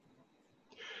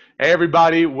Hey,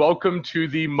 everybody. Welcome to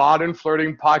the Modern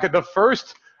Flirting Podcast, the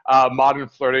first Modern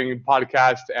Flirting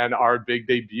podcast and our big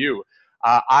debut.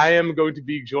 I am going to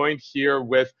be joined here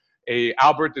with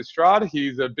Albert Destrade.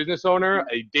 He's a business owner,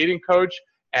 a dating coach,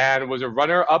 and was a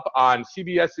runner-up on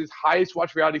CBS's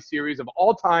highest-watched reality series of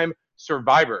all time,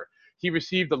 Survivor. He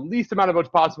received the least amount of votes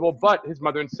possible, but his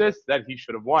mother insists that he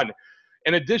should have won.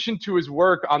 In addition to his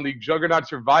work on the Juggernaut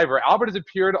Survivor, Albert has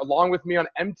appeared along with me on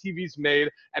MTV's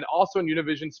Made and also in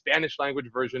Univision's Spanish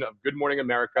language version of Good Morning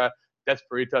America,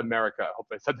 Desperita America. I hope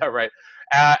I said that right.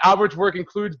 Albert's work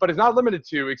includes, but is not limited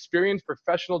to, experienced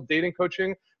professional dating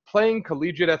coaching, playing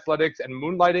collegiate athletics, and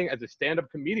moonlighting as a stand-up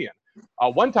comedian.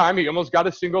 One time, he almost got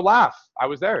a single laugh. I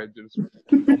was there. It was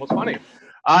almost funny.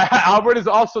 Albert is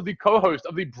also the co-host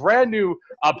of the brand new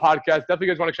podcast. Definitely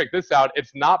you guys want to check this out. It's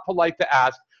Not Polite to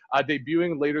Ask,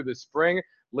 debuting later this spring.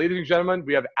 Ladies and gentlemen,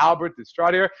 we have Albert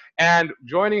Destrade here, and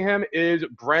joining him is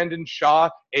Brandon Shaw,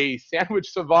 a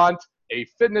sandwich savant, a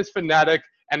fitness fanatic,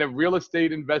 and a real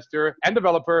estate investor and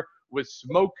developer with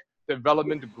Smoke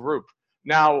Development Group.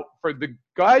 Now, for the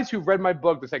guys who've read my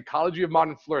book, The Psychology of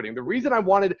Modern Flirting, the reason I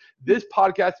wanted this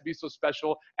podcast to be so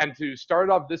special and to start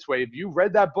it off this way, if you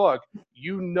read that book,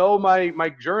 you know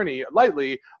my journey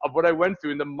lightly of what I went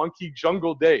through in the Monkey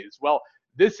Jungle days. Well,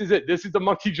 this is it. This is the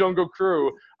Monkey Jungle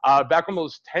crew back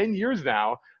almost 10 years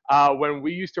now when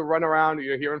we used to run around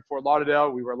here in Fort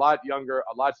Lauderdale. We were a lot younger,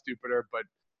 a lot stupider, but,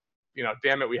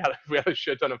 damn it, we had a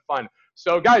shit ton of fun.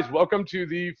 So, guys, welcome to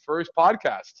the first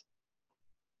podcast.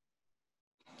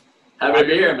 Happy to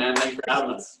be here, man. Thanks for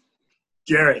having us.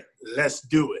 Jerry, let's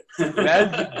do it.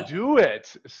 Let's do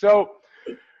it. So,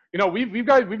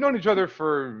 we've known each other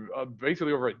for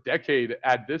basically over a decade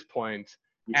at this point.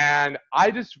 And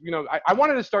I just, I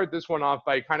wanted to start this one off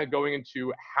by kind of going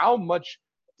into how much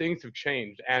things have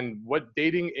changed and what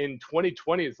dating in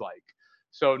 2020 is like.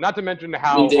 So not to mention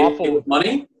how awful with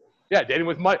money. Yeah, dating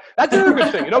with money. That's another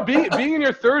good thing. Being in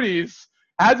your 30s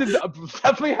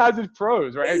definitely has its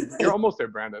pros, right? You're almost there,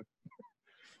 Brandon.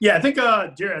 Yeah, I think,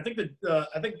 Jerry, I think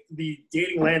the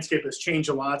dating landscape has changed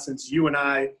a lot since you and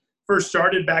I first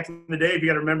started back in the day. If you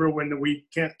got to remember when we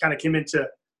kind of came into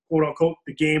quote unquote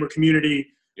the game or community,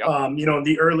 yep. In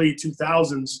the early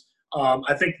 2000s.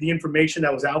 I think the information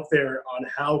that was out there on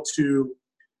how to,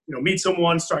 meet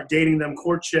someone, start dating them,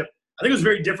 courtship. I think it was a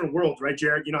very different world, right,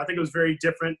 Jared? I think it was very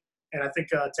different, and I think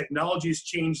technology has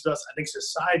changed us. I think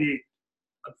society,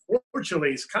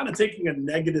 unfortunately, is kind of taking a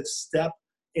negative step.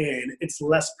 And it's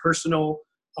less personal.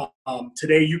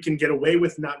 Today, you can get away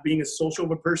with not being as social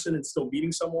of a person and still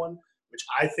meeting someone, which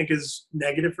I think is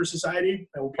negative for society.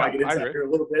 And we'll probably get into that here a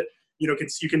little bit. You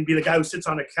can be the guy who sits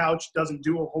on a couch, doesn't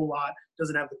do a whole lot,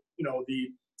 doesn't have the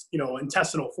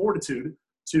intestinal fortitude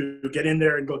to get in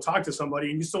there and go talk to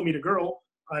somebody, and you still meet a girl,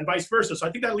 and vice versa. So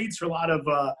I think that leads to a lot of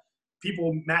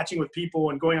people matching with people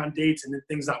and going on dates and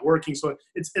things not working. So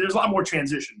there's a lot more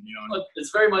transition, It's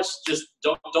very much just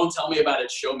don't tell me about it,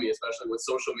 show me, especially with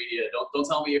social media. Don't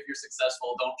tell me if you're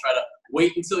successful. Don't try to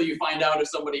wait until you find out if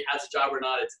somebody has a job or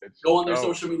not. It's go on their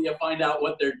social media, find out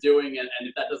what they're doing, and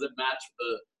if that doesn't match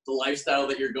the lifestyle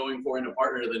that you're going for in a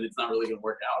partner, then it's not really going to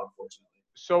work out, unfortunately.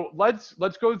 So let's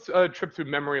go a trip through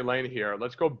memory lane here.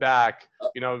 Let's go back.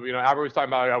 Albert was talking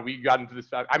about how we got into this.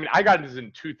 I mean, I got into this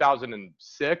in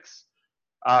 2006.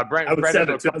 Brandon,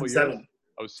 a couple years.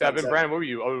 07. Brandon, what were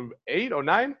you? 08,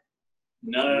 09?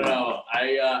 No.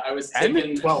 I was taken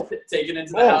into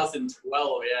the house in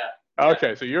 12. Yeah.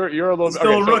 Okay, so you're a little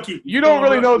still a rookie. So you don't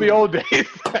really know the old days.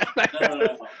 No.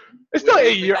 It's still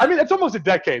 8 years. I mean, that's almost a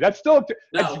decade. That's still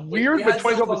that's weird, but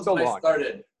 2012 is still long.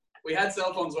 We had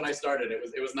cell phones when I started.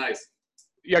 It was nice.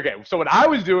 Yeah, okay. So when I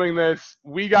was doing this,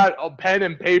 we got a pen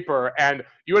and paper, and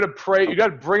you had to pray. You got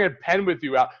to bring a pen with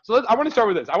you out. So I want to start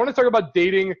with this. I want to talk about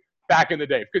dating back in the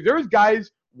day, because there's guys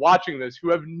watching this who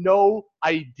have no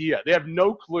idea. They have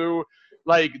no clue.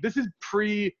 Like, this is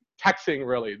pre-texting,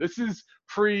 really. This is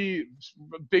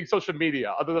pre-big social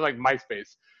media, other than like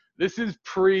MySpace. This is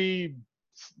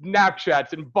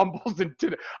pre-Snapchats and Bumbles and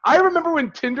Tinder. I remember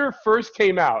when Tinder first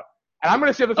came out. And I'm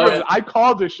going to say this word. I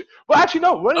called this shit. Well, actually,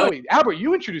 no. Wait. Albert,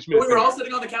 you introduced me to We were all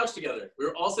sitting on the couch together. We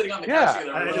were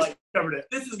like, covered it.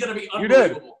 This is going to be unbelievable. You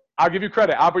did. I'll give you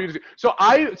credit. Albert, so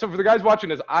for the guys watching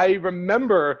this, I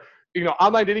remember,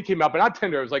 online dating came out, but not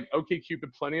Tinder. It was like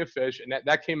OkCupid, Plenty of Fish, and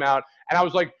that came out. And I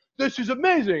was like, this is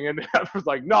amazing. And I was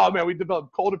like, no, man, we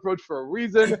developed Cold Approach for a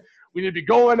reason. We need to be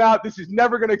going out. This is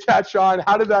never going to catch on.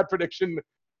 How did that prediction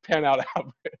pan out,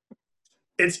 Albert?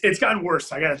 It's gotten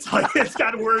worse. I got to tell you, it's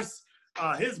gotten worse.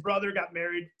 His brother got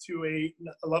married to a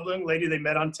lovely young lady they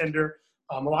met on Tinder.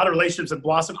 A lot of relationships have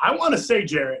blossomed. I want to say,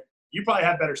 Jarrett, you probably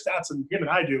have better stats than him and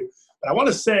I do, but I want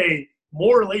to say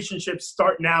more relationships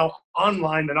start now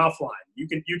online than offline. You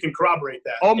can corroborate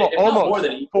that. Almost more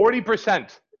than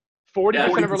 40%. 40%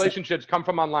 of 40%. relationships come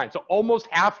from online. So almost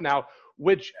half now,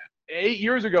 which 8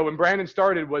 years ago when Brandon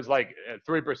started was like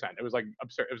 3%. It was like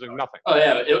absurd. It was like nothing. Oh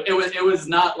yeah, it was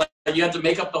not like you had to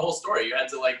make up the whole story. You had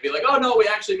to like be like, oh no, we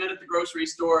actually met at the grocery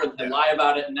store and lie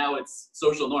about it, and now it's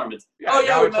social norm. It's we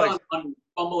met like, on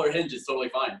Bumble or Hinge. It's totally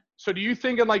fine. So do you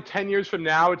think in like 10 years from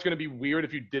now it's going to be weird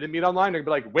if you didn't meet online? They'd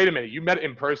be like, wait a minute, you met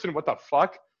in person? What the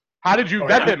fuck? How did you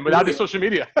vet him without the social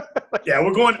media? Yeah,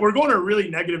 we're going a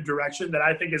really negative direction that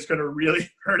I think is going to really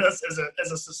hurt us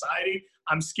as a society.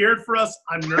 I'm scared for us.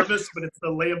 I'm nervous, but it's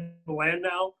the lay of the land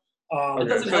now. It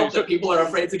doesn't help that people are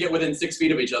afraid to get within 6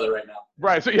 feet of each other right now.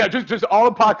 Right. So yeah, just all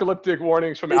apocalyptic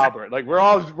warnings from Albert. Like we're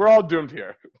all doomed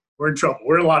here. We're in trouble.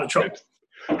 We're in a lot of trouble.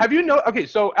 Have you know? Okay,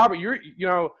 so Albert,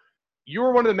 you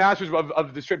were one of the masters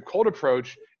of the straight cold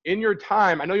approach in your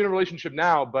time. I know you're in a relationship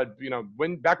now, but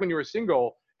back when you were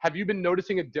single, have you been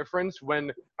noticing a difference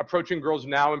when approaching girls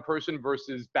now in person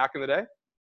versus back in the day?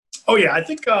 Oh yeah, I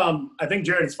think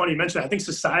Jared, it's funny you mentioned that. I think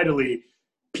societally,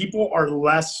 people are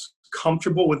less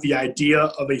comfortable with the idea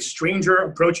of a stranger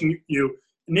approaching you,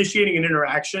 initiating an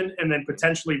interaction, and then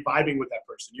potentially vibing with that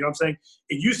person. You know what I'm saying?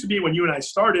 It used to be when you and I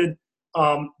started,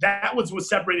 that was what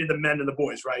separated the men and the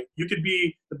boys, right? You could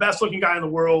be the best looking guy in the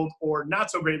world or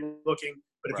not so great looking,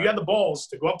 but if you had the balls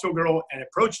to go up to a girl and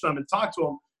approach them and talk to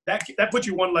them, that puts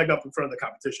you one leg up in front of the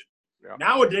competition. Yeah.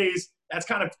 Nowadays, it's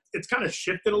kind of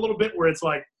shifted a little bit where it's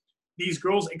like these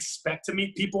girls expect to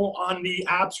meet people on the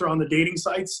apps or on the dating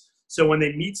sites. So when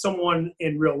they meet someone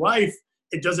in real life,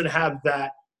 it doesn't have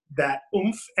that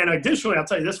oomph. And additionally, I'll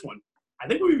tell you this one. I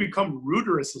think we've become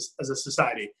ruder as a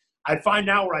society. I find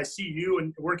now where I see you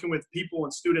and working with people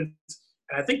and students,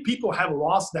 and I think people have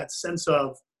lost that sense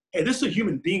of, hey, this is a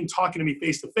human being talking to me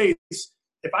face to face.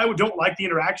 If I don't like the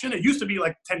interaction, it used to be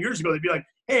like 10 years ago, they'd be like,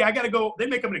 hey, I got to go. They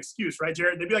make up an excuse, right,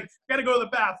 Jared? They'd be like, I got to go to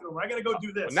the bathroom. Or I got to go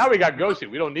do this. Well, now we got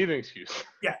ghosted. We don't need an excuse.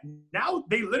 Yeah. Now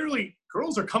they literally,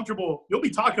 girls are comfortable. You'll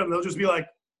be talking to them. They'll just be like,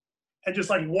 and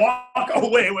just like walk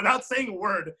away without saying a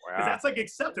word. Because that's like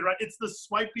accepted, right? It's the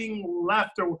swiping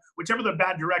left or whichever the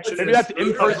bad direction Maybe is. That's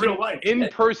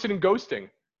in-person ghosting.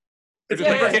 You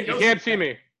can't see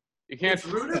me. You can't. It's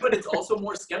ruder, but it's also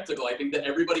more skeptical. I think that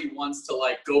everybody wants to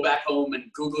like go back home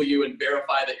and Google you and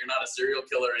verify that you're not a serial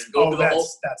killer and go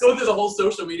through the whole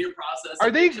social media process. Are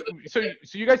they? So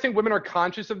you guys think women are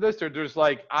conscious of this, or there's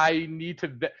like I need to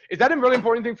vet? Is that a really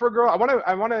important thing for a girl? I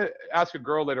want to ask a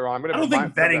girl later on. I don't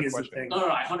think vetting is the thing. No,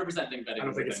 I 100% think vetting. I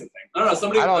don't think it's the thing. No,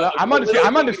 somebody. I don't know.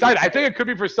 I'm undecided. I think it could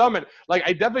be for some. And like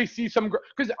I definitely see some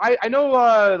because I know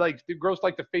like the girls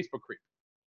like the Facebook creep.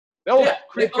 They'll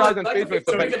creep guys on Facebook.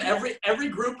 So every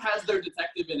group has their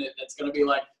detective in it that's going to be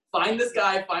like, find this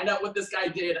guy, find out what this guy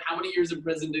did, how many years in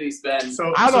prison did he spend.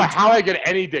 So I don't know how I get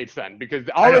any dates then because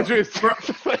all it's just for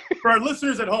our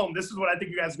listeners at home, this is what I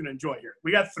think you guys are going to enjoy here.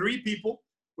 We got 3 people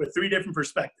with 3 different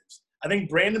perspectives. I think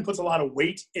Brandon puts a lot of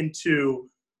weight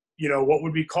into, what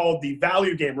would be called the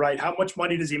value game, right? How much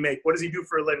money does he make? What does he do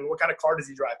for a living? What kind of car does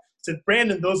he drive? To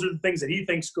Brandon, those are the things that he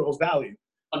thinks girls value.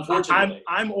 Unfortunately.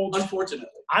 Unfortunately.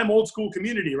 I'm old school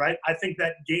community, right? I think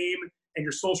that game and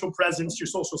your social presence, your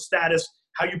social status,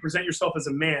 how you present yourself as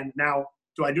a man. Now,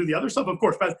 do I do the other stuff? Of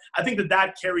course, but I think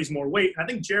that carries more weight. I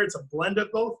think Jared's a blend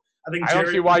of both. I don't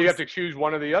see why you have to choose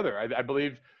one or the other. I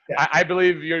believe I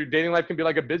believe your dating life can be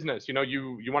like a business. You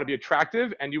want to be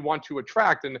attractive and you want to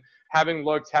attract, and having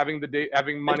looks, having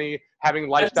money, having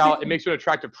lifestyle, it makes you an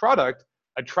attractive product.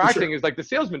 Attracting is like the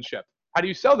salesmanship. How do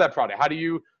you sell that product? How do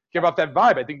you give off that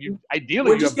vibe? I think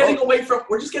we're just getting away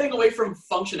from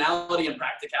functionality and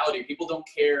practicality. People don't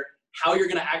care how you're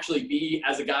going to actually be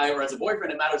as a guy or as a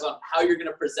boyfriend. It matters on how you're going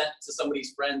to present to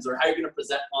somebody's friends or how you're going to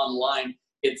present online.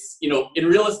 It's, in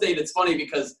real estate, it's funny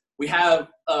because we have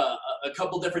a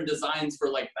couple different designs for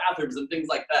like bathrooms and things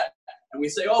like that. And we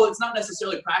say, oh, it's not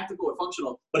necessarily practical or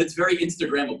functional, but it's very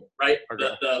Instagrammable, right?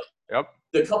 Okay.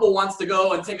 The couple wants to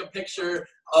go and take a picture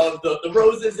of the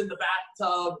roses in the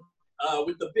bathtub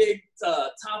with the big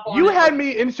top on. You had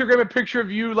me Instagram a picture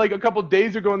of you like a couple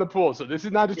days ago in the pool, so this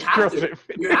is not just a girl thing.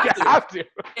 You have to.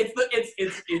 It's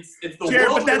the Jared,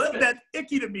 world. But that's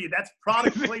icky to me. That's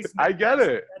product placement. I get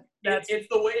it. It's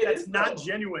the way it is. That's not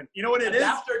genuine. You know what it is?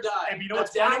 Adapt or die. And you know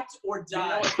what's funny? Or die. You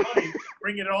know what's funny?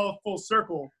 Bringing it all full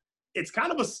circle. It's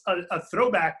kind of a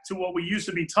throwback to what we used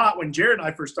to be taught when Jared and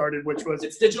I first started, which was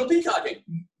it's digital peacocking.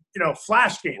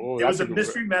 Flash game. Oh, it was a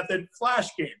mystery method flash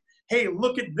game. hey,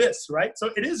 look at this, right?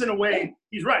 So it is in a way,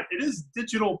 he's right. It is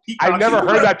digital peacocking. I've never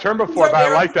heard that term before, but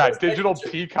I like that. Digital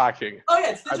peacocking. Oh,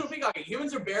 yeah, it's digital peacocking.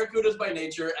 Humans are barracudas by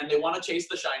nature, and they want to chase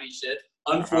the shiny shit.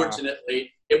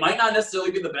 Unfortunately, it might not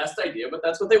necessarily be the best idea, but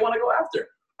that's what they want to go after.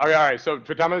 Okay, all right. So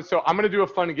I'm going to do a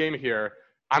fun game here.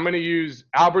 I'm going to use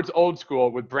Albert's old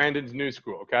school with Brandon's new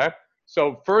school, okay?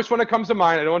 So first one that comes to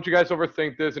mind, I don't want you guys to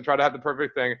overthink this and try to have the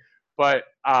perfect thing, but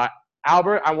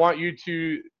Albert, I want you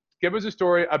to give us a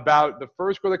story about the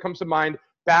first girl that comes to mind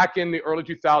back in the early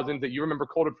 2000s that you remember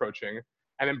cold approaching.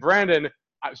 And then Brandon,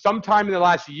 sometime in the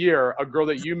last year, a girl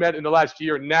that you met in the last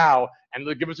year now, and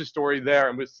give us a story there,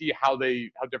 and we'll see how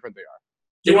different they are.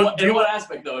 In what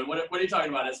aspect, though? And what are you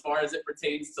talking about as far as it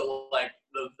pertains to, like,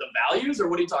 the values, or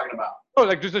what are you talking about? Oh,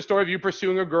 like just a story of you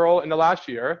pursuing a girl in the last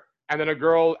year, and then a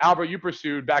girl, Albert, you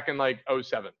pursued back in, like,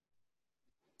 07.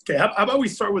 Okay, how about we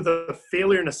start with a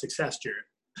failure and a success, Jared?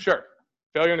 Sure.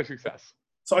 Failure and a success.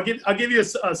 So I'll give you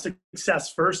a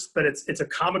success first, but it's a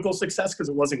comical success because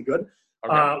it wasn't good.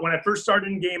 Okay. When I first started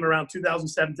in game around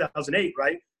 2007, 2008,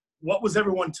 right? What was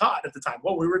everyone taught at the time?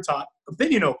 Well, we were taught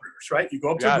opinion openers, right? You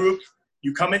go up to a group,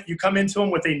 you come into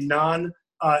them with a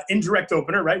indirect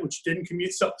opener, right? Which didn't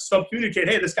communicate,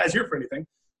 hey, this guy's here for anything.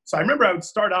 So I remember I would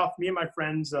start off, me and my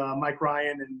friends, Mike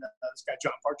Ryan and this guy,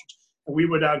 John Partridge, and we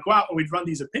would go out and we'd run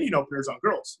these opinion openers on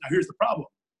girls. Now, here's the problem.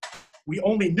 We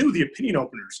only knew the opinion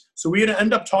openers. So we'd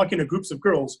end up talking to groups of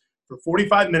girls for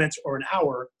 45 minutes or an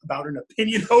hour about an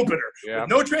opinion opener. Yeah. With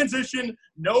no transition,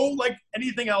 no like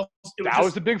anything else. That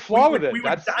was a big flaw with it. We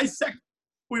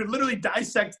would literally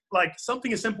dissect like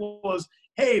something as simple as,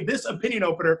 hey, this opinion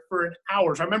opener for an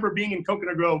hour. So I remember being in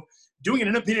Coconut Grove doing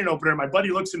an opinion opener. My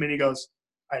buddy looks at me and he goes,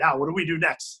 all right, Al, what do we do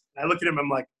next? And I look at him, I'm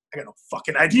like, I got no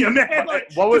fucking idea, man.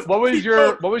 Like, what was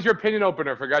your opinion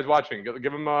opener for guys watching?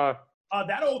 Give them a...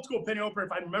 that old school opinion opener,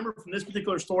 if I remember from this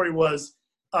particular story, was,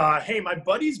 hey, my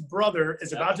buddy's brother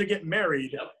is about to get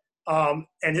married,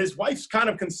 and his wife's kind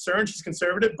of concerned. She's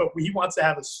conservative, but he wants to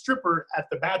have a stripper at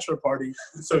the bachelor party.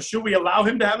 So should we allow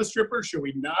him to have a stripper? Should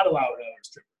we not allow him to have a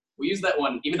stripper? We use that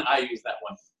one. Even I use that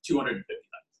one 250 times.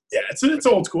 Yeah, it's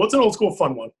old school. It's an old school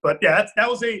fun one. But yeah, that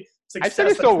was a success. I think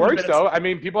it still works, though. I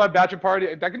mean, people have bachelor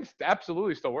party. That can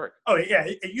absolutely still work. Oh, yeah.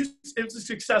 It was a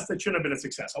success that shouldn't have been a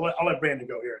success. I'll let Brandon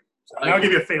go here. So I'll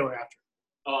give you a failure after.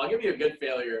 Oh, I'll give you a good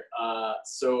failure.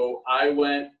 So I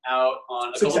went out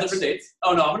on a couple different dates.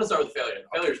 Oh, no, I'm going to start with failure.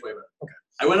 Failure's way better. Okay.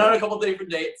 I went on a couple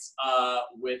different dates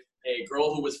with a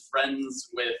girl who was friends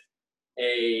with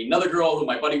another girl who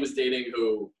my buddy was dating,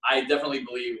 who I definitely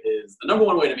believe is the number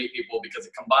one way to meet people because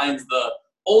it combines the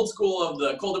old school of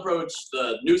the cold approach,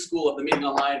 the new school of the meeting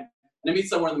online, and it meets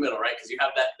somewhere in the middle, right? Because you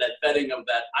have that vetting of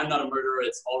that I'm not a murderer.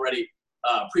 It's already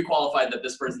pre-qualified that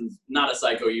this person's not a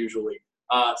psycho usually.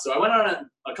 So I went on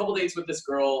a couple dates with this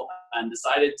girl and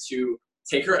decided to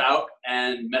take her out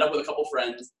and met up with a couple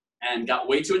friends and got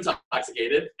way too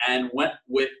intoxicated and went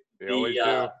with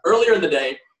earlier in the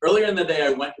day I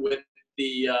went with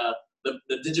the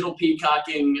digital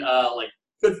peacocking like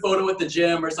good photo at the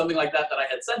gym or something like that I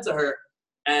had sent to her,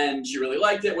 and she really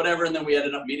liked it, whatever, and then we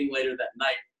ended up meeting later that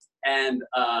night. And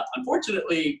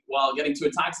unfortunately, while getting too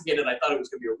intoxicated, I thought it was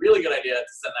going to be a really good idea to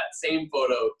send that same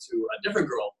photo to a different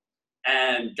girl,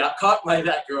 and got caught by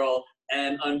that girl,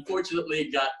 and unfortunately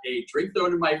got a drink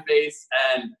thrown in my face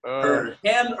and her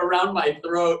hand around my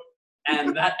throat,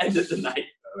 and that ended the night.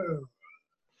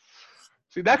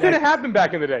 See, that could have happened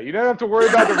back in the day. You don't have to worry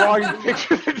about the wrong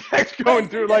picture and text going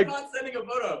through. Like, not sending a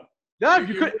photo. No,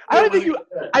 you could.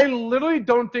 I literally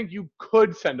don't think you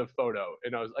could send a photo.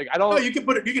 You know, like I don't. No, you can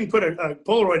put a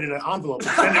Polaroid in an envelope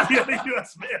and send it via the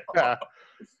U.S. mail. Yeah.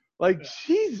 Like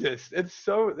Jesus, that's.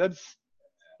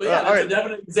 But yeah, that's a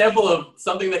definite example of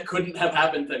something that couldn't have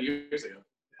happened 10 years ago.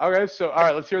 Okay, so all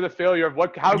right, let's hear the failure of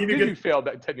what. How did you fail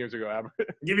 10 years ago, Albert? I'll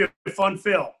give you a fun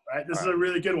fail. Right, this is a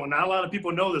really good one. Not a lot of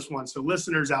people know this one, so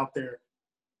listeners out there,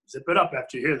 zip it up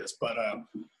after you hear this. But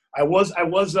I was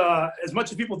as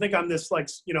much as people think I'm this like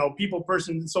people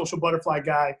person, social butterfly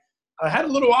guy. I had a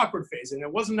little awkward phase, and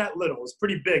it wasn't that little. It was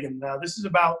pretty big. And this is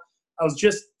about I was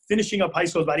just finishing up high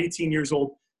school. I was about 18 years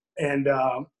old. And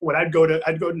when I'd go to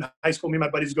high school, me and my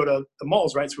buddies go to the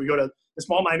malls, right? So we go to a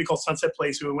small Miami called Sunset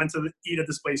Place. We went to eat at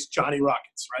this place, Johnny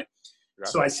Rockets, right? Yeah.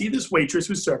 So I see this waitress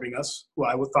who's serving us, who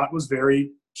I thought was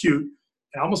very cute.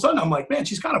 And all of a sudden, I'm like, man,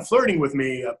 she's kind of flirting with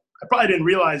me. I probably didn't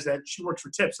realize that she works for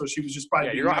tips, so she was just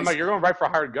probably you're going right for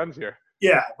hired guns here.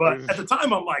 Yeah, but at the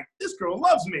time, I'm like, this girl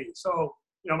loves me. So,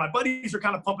 my buddies are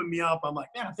kind of pumping me up. I'm like,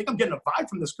 man, I think I'm getting a vibe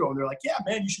from this girl. And they're like, yeah,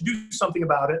 man, you should do something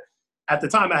about it. At the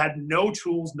time, I had no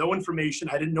tools, no information.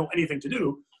 I didn't know anything to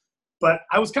do. But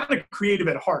I was kind of creative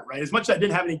at heart, right? As much as I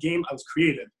didn't have any game, I was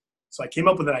creative. So I came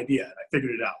up with an idea. And I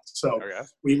figured it out. So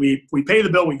we pay the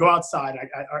bill. We go outside.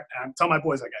 I tell my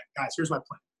boys, like, guys, here's my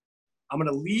plan. I'm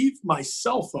going to leave my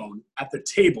cell phone at the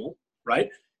table, right?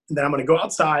 And then I'm going to go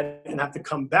outside and have to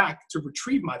come back to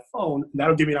retrieve my phone. And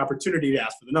that'll give me an opportunity to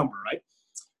ask for the number, right?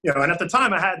 You know, and at the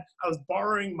time I was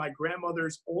borrowing my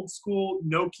grandmother's old school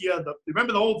Nokia.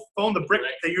 Remember the old phone, the brick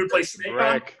that you would play Snake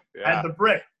on? Yeah. I had the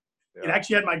brick. Yeah. It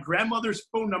actually had my grandmother's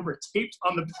phone number taped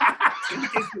on the back in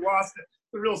case you lost it.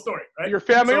 The real story, right? You're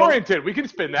family oriented. We can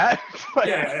spin that.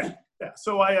 Yeah.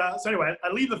 So anyway, I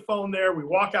leave the phone there. We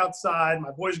walk outside. My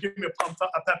boys give me a pep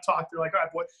talk. They're like, all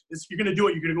right, boy, you're going to do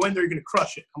it. You're going to go in there. You're going to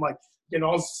crush it. I'm like, getting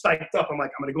all psyched up. I'm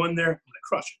like, I'm going to go in there. I'm going to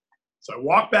crush it. So I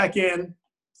walk back in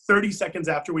 30 seconds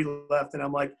after we left. And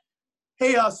I'm like,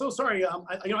 hey, so sorry.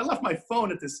 I left my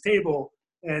phone at this table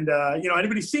and,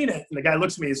 anybody seen it? And the guy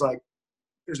looks at me. He's like,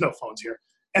 there's no phones here.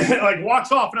 And like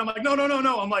walks off. And I'm like, no.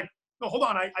 I'm like, no, hold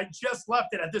on. I just left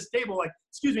it at this table. Like,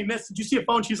 excuse me, miss, did you see a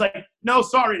phone? She's like, no,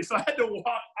 sorry. So I had to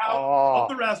walk out of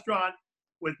the restaurant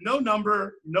with no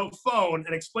number, no phone,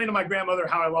 and explain to my grandmother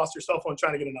how I lost her cell phone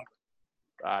trying to get a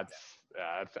number.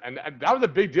 And that was a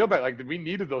big deal. But like, we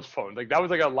needed those phones. Like, that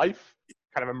was like a life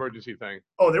kind of emergency thing.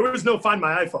 Oh, there was no Find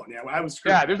My iPhone. Yeah, I was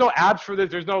screwed. Yeah, there's no apps for this.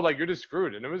 There's no, like, you're just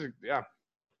screwed. And it was, yeah.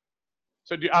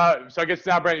 So, so I guess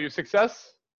now, Brandon, your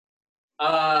success?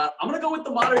 I'm going to go with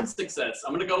the modern success.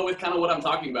 I'm going to go with kind of what I'm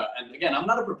talking about. And again, I'm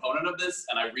not a proponent of this,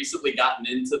 and I've recently gotten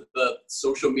into the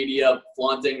social media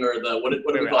flaunting or the, what do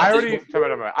we call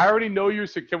it? I already know you.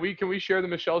 So can we share the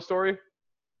Michelle story?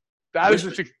 That is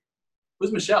the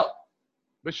Who's Michelle?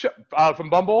 Michelle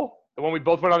from Bumble, the one we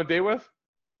both went on a date with?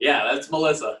 Yeah, that's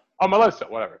Melissa. Oh, Melissa,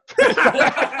 whatever.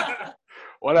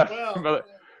 Whatever. Well,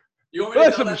 you want me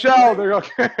to tell Michelle, there you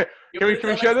go. Can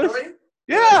we share this? Story?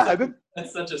 Yeah.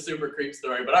 That's such a super creep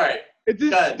story, but all right. It's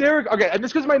hysterical. Okay, and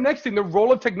this goes to my next thing, the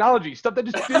role of technology, stuff that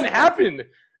just didn't happen,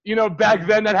 back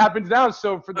then that happens now.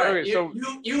 So for the right,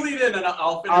 you lead in and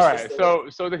I'll finish. All right,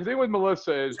 so the thing with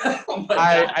Melissa is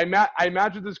I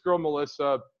matched with this girl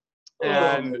Melissa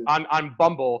and on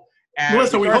Bumble. And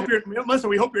Melissa, we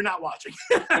hope you're not watching.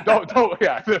 don't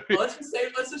yeah. Well, let's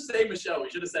just say Michelle. We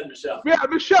should have said Michelle. Yeah,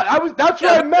 Michelle. That's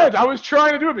what I meant. I was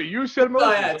trying to do it, but you said Melissa.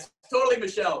 Oh yeah, it's totally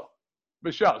Michelle.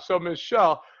 So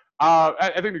Michelle,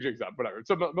 I think the jig's up, whatever.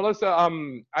 So Melissa,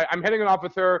 I'm hitting it off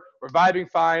with her. We're vibing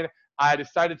fine. I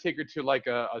decided to take her to like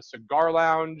a cigar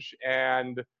lounge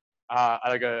and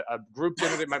like a group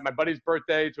dinner. My buddy's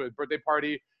birthday, to his birthday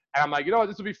party. And I'm like, you know what,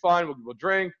 this will be fun. We'll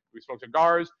drink. We smoke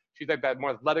cigars. She's like that more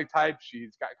athletic type.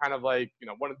 She's got kind of like,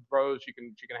 one of the bros she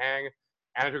can hang.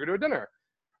 And I took her to a dinner.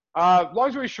 Long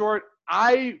story short,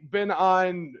 I've been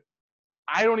on,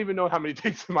 I don't even know how many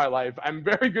dates in my life. I'm a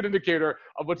very good indicator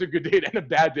of what's a good date and a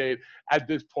bad date at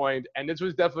this point. And this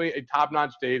was definitely a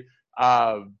top-notch date.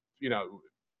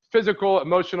 Physical,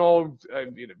 emotional,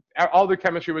 all the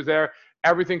chemistry was there.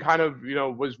 Everything kind of,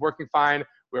 was working fine.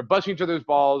 We were busting each other's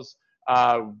balls.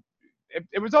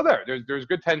 It was all there. There's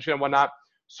good tension and whatnot.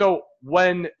 So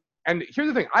and here's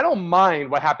the thing, I don't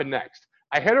mind what happened next.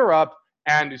 I hit her up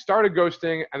and it started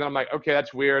ghosting, and then I'm like, okay,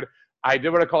 that's weird. I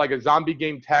did what I call like a zombie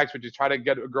game text, which is try to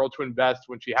get a girl to invest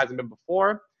when she hasn't been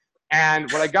before.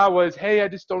 And what I got was, hey, I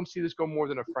just don't see this go more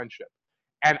than a friendship.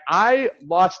 And I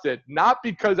lost it, not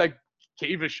because I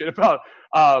gave a shit about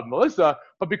Melissa,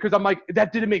 but because I'm like,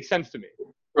 that didn't make sense to me.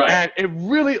 Right. And it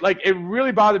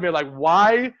really bothered me. Like,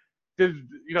 why did,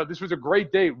 this was a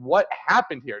great date. What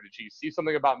happened here? Did she see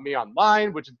something about me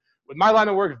online, which with my line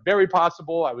of work is very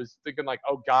possible. I was thinking like,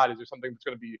 oh God, is there something that's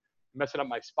going to be messing up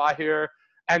my spot here?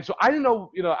 And so I didn't know,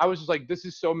 I was just like, this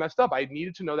is so messed up. I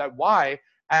needed to know that why.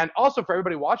 And also for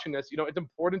everybody watching this, it's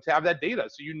important to have that data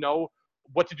so you know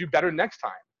what to do better next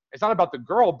time. It's not about the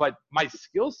girl, but my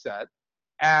skill set.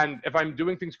 And if I'm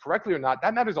doing things correctly or not,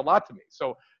 that matters a lot to me.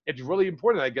 So it's really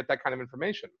important that I get that kind of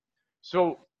information.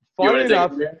 So funny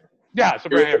enough, yeah, so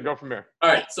Brandon, go from here. All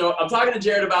right, so I'm talking to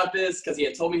Jared about this because he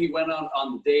had told me he went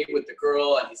on the date with the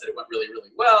girl, and he said it went really, really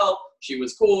well. She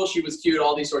was cool, she was cute,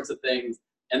 all these sorts of things.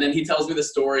 And then he tells me the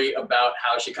story about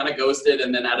how she kind of ghosted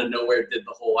and then out of nowhere did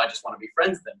the whole, I just want to be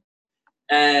friends then.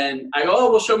 And I go,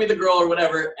 oh, well, show me the girl or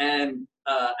whatever. And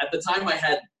at the time I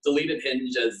had deleted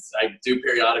Hinge, as I do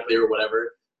periodically or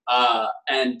whatever.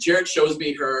 And Jared shows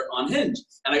me her on Hinge.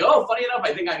 And I go, oh, funny enough,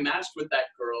 I think I matched with that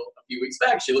girl a few weeks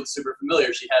back. She looked super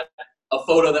familiar. She had a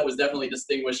photo that was definitely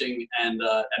distinguishing and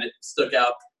it stuck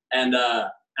out. And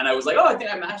I was like, oh, I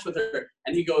think I matched with her.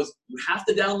 And he goes, you have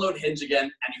to download Hinge again,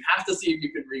 and you have to see if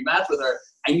you can rematch with her.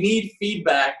 I need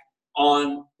feedback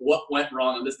on what went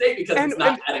wrong on this date because it's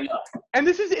not adding up. And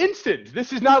this is instant.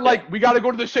 This is not like we got to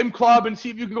go to the same club and see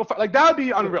if you can go. Like, that would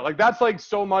be unreal. Like, that's like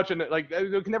so much, and like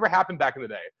it could never happen back in the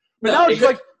day. But now it's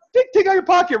like, take out your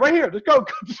pocket right here. Let's go.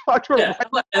 Just talk to her. Yeah,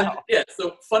 Right and, now. yeah.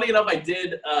 So funny enough, I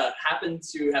did happen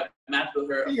to have matched with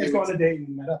her. You guys go on a date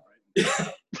and met up, right?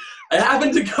 I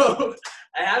happened to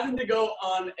go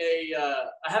on a.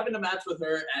 I happened to match with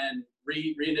her and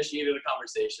reinitiated a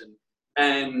conversation.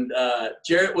 And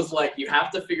Jarrett was like, "You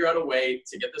have to figure out a way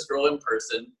to get this girl in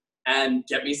person and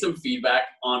get me some feedback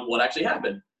on what actually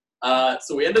happened."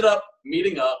 So we ended up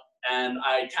meeting up, and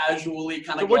I casually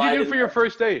kind of. So what did you do for your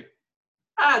first date?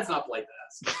 It's not polite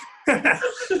to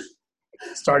ask.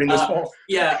 Starting this fall.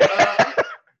 Yeah.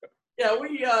 Yeah,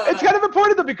 we. It's kind of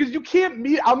important though because you can't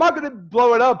meet. I'm not gonna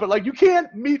blow it up, but like you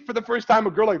can't meet for the first time a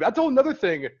girl like that. That's a whole other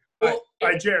thing. Well, All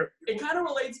right, Jared. It kind of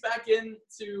relates back into.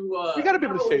 You got to be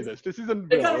able to say this. This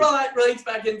isn't. It kind of relates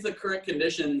back into current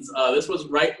conditions. This was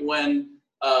right when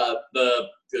the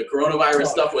coronavirus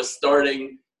stuff was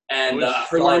starting, and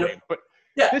her line. But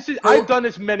yeah, this is. I've done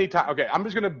this many times. Okay, I'm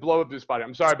just gonna blow up this spot.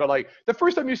 I'm sorry, but like the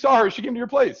first time you saw her, she came to your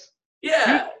place.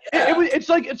 Yeah, It's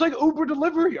like Uber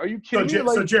delivery. Are you kidding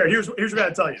me? So Jared, here's what I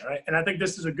gotta tell you, right? And I think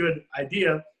this is a good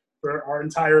idea for our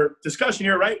entire discussion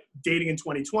here, right? Dating in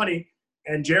 2020.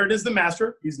 And Jared is the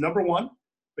master. He's number one.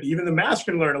 But even the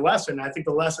master can learn a lesson. I think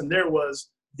the lesson there was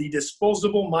the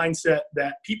disposable mindset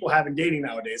that people have in dating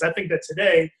nowadays. I think that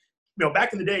today,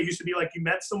 back in the day, it used to be like you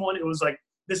met someone. It was like,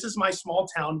 this is my small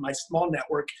town, my small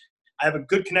network. I have a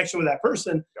good connection with that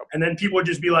person. Yep. And then people would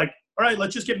just be like, all right,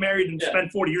 let's just get married and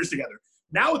spend 40 years together.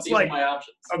 Now it's These like are my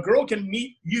options. a girl can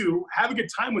meet you, have a good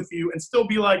time with you, and still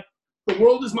be like, the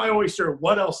world is my oyster.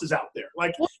 What else is out there?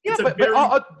 Like, well, yeah,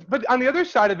 it's but on the other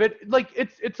side of it, like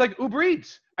it's like Uber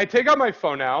Eats. I take out my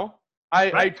phone now.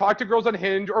 I talk to girls on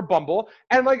Hinge or Bumble,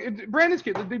 and like Brandon's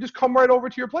kids, they just come right over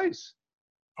to your place.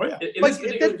 Oh yeah. In this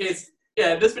particular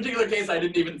case, I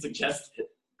didn't even suggest it.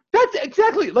 That's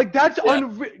exactly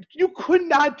you could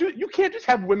not do. You can't just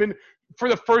have women for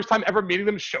the first time ever meeting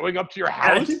them showing up to your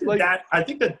house. I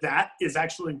think that is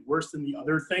actually worse than the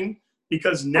other thing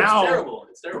because now it's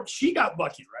terrible. She got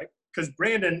lucky, right? Because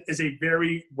Brandon is a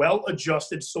very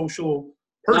well-adjusted social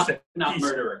person. Not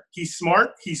murderer. He's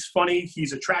smart. He's funny.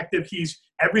 He's attractive. He's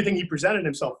everything he presented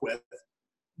himself with.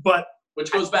 But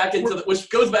which goes back into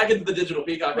the digital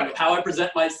peacocking of how I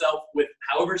present myself with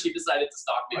however she decided to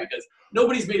stalk me because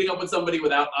nobody's meeting up with somebody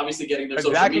without obviously getting their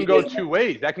social media. That can go two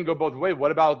ways. That can go both ways. What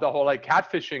about the whole like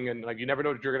catfishing and like you never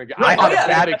know what you're gonna get? Right. I had a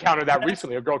bad encounter that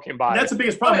recently. A girl came by. And that's the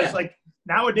biggest problem. It's like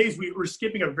nowadays we're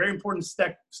skipping a very important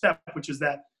step, which is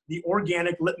that the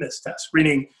organic litmus test.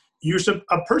 Meaning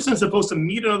a person is supposed to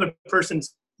meet another person,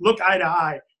 look eye to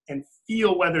eye, and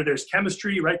feel whether there's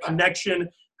chemistry, right, connection.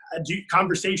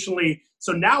 Conversationally.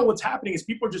 So now what's happening is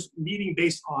people are just meeting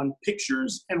based on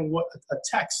pictures and what a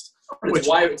text. It's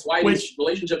why these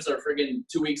relationships are friggin'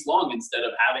 2 weeks long instead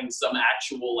of having some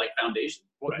actual like foundation.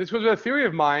 Well, this was a theory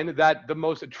of mine that the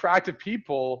most attractive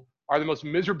people are the most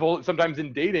miserable sometimes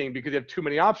in dating because they have too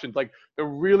many options. Like the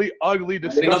really ugly,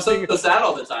 disgusting. I'm so sad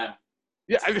all the time.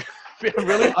 Yeah,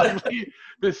 really ugly,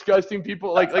 disgusting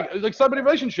people. Like celebrity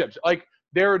relationships. Like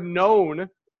they're known.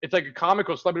 It's like a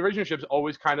comical celebrity relationships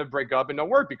always kind of break up and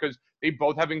don't work because they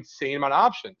both have insane amount of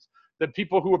options. The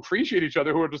people who appreciate each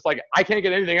other, who are just like, I can't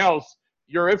get anything else,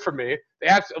 you're it for me.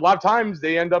 A lot of times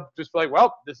they end up just like,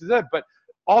 well, this is it. But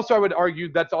also I would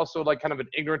argue that's also like kind of an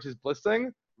ignorance is bliss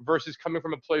thing versus coming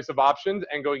from a place of options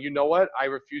and going, you know what, I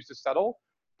refuse to settle.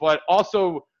 But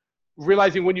also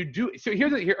realizing when you do, so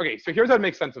here's how to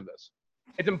make sense of this.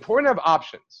 It's important to have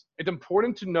options. It's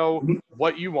important to know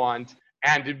what you want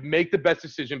and to make the best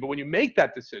decision. But when you make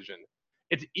that decision,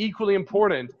 it's equally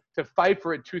important to fight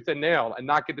for it tooth and nail and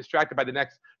not get distracted by the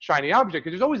next shiny object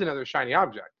because there's always another shiny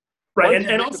object. Right.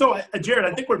 And also, Jared,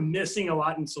 I think we're missing a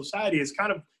lot in society is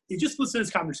kind of, you just listen to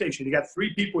this conversation. You got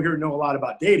three people here who know a lot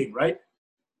about dating, right?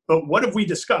 But what have we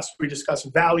discussed? We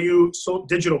discussed value,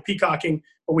 digital peacocking.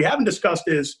 What we haven't discussed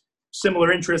is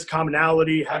similar interests,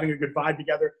 commonality, having a good vibe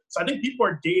together. So I think people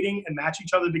are dating and match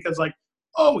each other because like,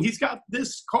 oh, he's got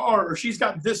this car or she's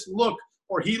got this look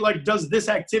or he like does this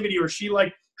activity or she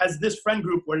like has this friend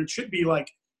group where it should be like,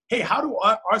 hey, how do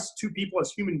us two people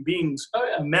as human beings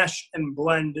mesh and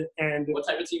blend and what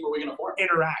type of team are we going to form?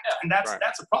 Interact. Yeah. And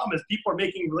that's a problem is people are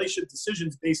making relationship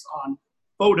decisions based on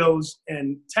photos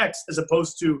and text as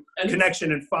opposed to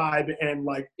connection and vibe and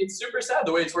like. It's super sad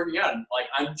the way it's working out. And like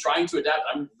I'm trying to adapt.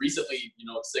 I'm recently,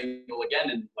 single again.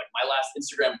 And like my last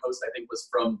Instagram post, I think was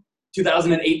from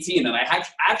 2018. And I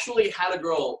actually had a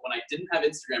girl when I didn't have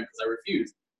Instagram because I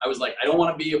refused. I was like, I don't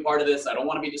want to be a part of this. I don't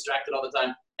want to be distracted all the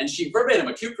time. And she verbatim,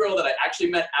 a cute girl that I actually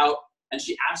met out, and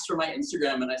she asked for my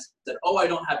Instagram. And I said, oh, I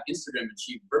don't have Instagram. And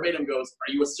she verbatim goes,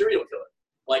 are you a serial killer?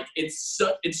 Like it's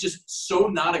just so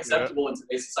not acceptable in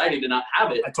today's society to not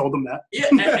have it. I told him that. Yeah,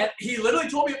 and he literally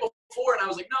told me it before, and I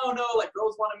was like, no, like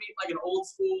girls want to meet like an old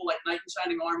school like knight in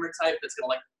shining armor type that's gonna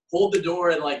like hold the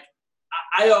door. And like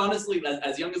I honestly,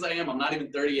 as young as I am, I'm not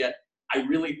even 30 yet. I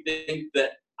really think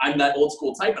that I'm that old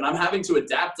school type, and I'm having to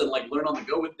adapt and like learn on the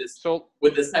go with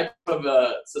this type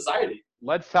of society.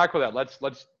 Let's tackle that. Let's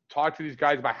talk to these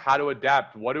guys about how to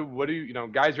adapt. What do you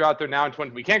guys are out there now in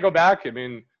 20. We can't go back. I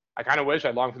mean, I kind of wish.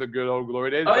 I long for the good old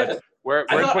glory days. But we're in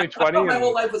 2020. I thought my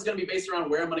whole life was going to be based around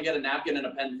where I'm going to get a napkin and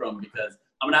a pen from, because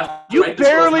I'm going to have to You write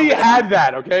barely had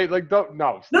that, okay? Like,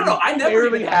 no, I never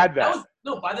barely had that.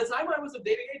 By the time I was of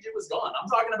dating age, it was gone. I'm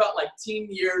talking about like teen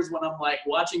years when I'm like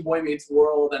watching Boy Meets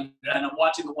World and I'm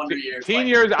watching The Wonder Years. Teen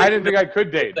years, I didn't think I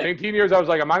could date. In teen years, I was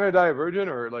like, am I going to die a virgin?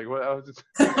 Or like, what? I was just,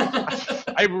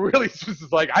 I really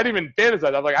just like, I didn't even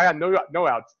fantasize. I'm like, I got no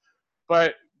outs.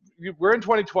 But we're in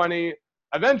 2020.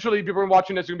 Eventually, people are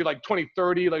watching this. It's going to be like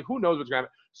 2030. Like, who knows what's going to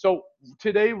happen? So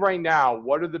today, right now,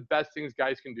 what are the best things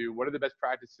guys can do? What are the best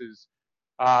practices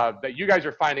that you guys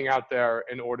are finding out there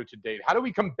in order to date? How do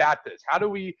we combat this? How do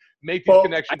we make these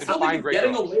connections and find great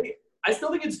girls? I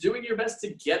still think it's doing your best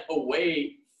to get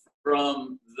away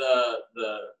from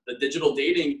the digital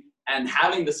dating and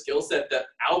having the skill set that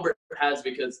Albert has,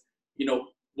 because,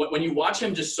 when you watch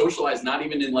him just socialize, not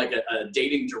even in like a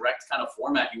dating direct kind of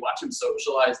format, you watch him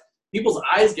socialize, people's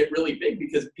eyes get really big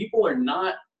because people are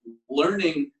not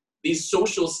learning these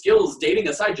social skills, dating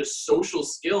aside, just social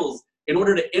skills, in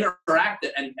order to interact.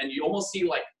 And you almost see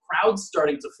like crowds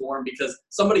starting to form because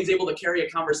somebody's able to carry a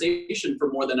conversation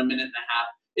for more than a minute and a half.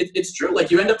 It's true. Like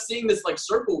you end up seeing this like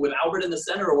circle with Albert in the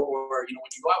center, or when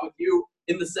you go out with you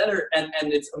in the center, and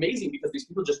it's amazing because these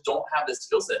people just don't have this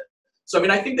skill set. So, I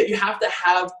mean, I think that you have to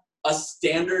have a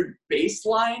standard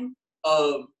baseline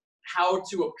of how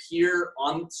to appear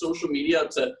on social media.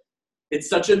 It's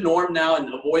such a norm now,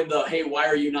 and avoid the, hey, why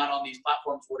are you not on these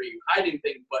platforms? What are you hiding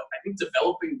thing? But I think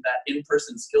developing that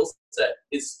in-person skill set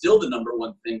is still the number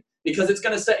one thing, because it's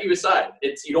going to set you aside.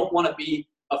 You don't want to be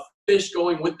a fish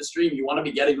going with the stream. You want to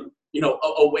be getting,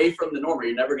 away from the norm, or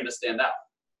you're never going to stand out.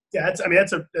 Yeah,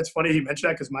 that's funny he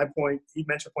mentioned that, because he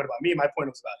mentioned a point about me. My point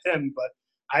was about him, but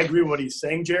I agree with what he's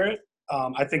saying, Jarrett.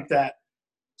 I think that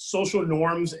social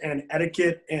norms and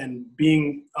etiquette and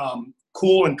being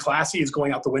cool and classy is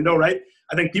going out the window, right?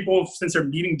 I think people, since they're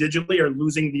meeting digitally, are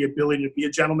losing the ability to be a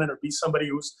gentleman or be somebody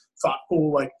who's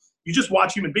thoughtful. Like, you just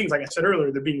watch human beings, like I said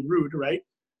earlier, they're being rude, right?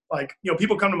 Like,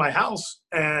 people come to my house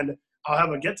and I'll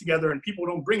have a get together and people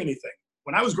don't bring anything.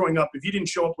 When I was growing up, if you didn't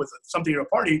show up with something at a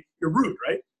party, you're rude,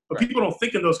 right? But right. People don't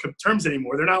think in those terms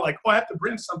anymore. They're not like, oh, I have to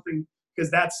bring something, because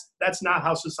that's not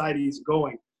how society is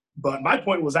going. But my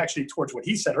point was actually towards what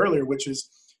he said earlier, which is,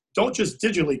 don't just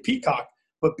digitally peacock,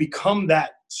 but become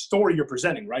that story you're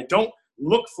presenting, right? Don't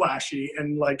look flashy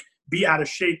and like be out of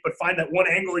shape, but find that one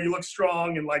angle where you look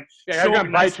strong and like. Yeah, you're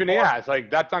gonna bite you in the ass. Like,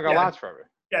 that's not gonna last forever.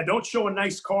 Yeah, don't show a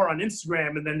nice car on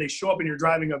Instagram and then they show up and you're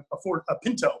driving a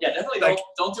Pinto. Yeah, definitely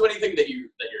don't do anything that you're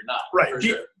not. Right. For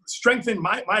sure. Strengthen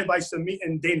my advice to me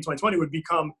in dating 2020 would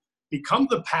become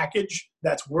the package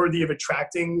that's worthy of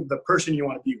attracting the person you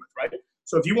want to be with, right?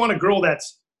 So if you want a girl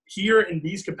that's here in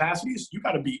these capacities, you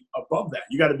got to be above that.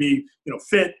 You got to be,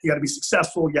 fit. You got to be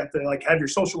successful. You have to like have your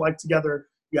social life together.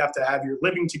 You have to have your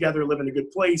living together, live in a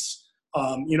good place.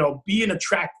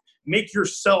 Make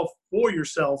yourself for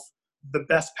yourself the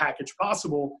best package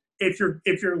possible. If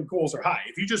your goals are high,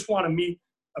 if you just want to meet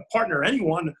a partner,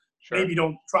 anyone, sure, maybe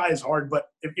don't try as hard. But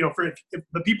if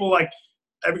the people like,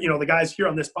 the guys here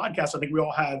on this podcast, I think we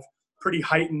all have pretty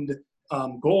heightened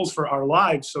goals for our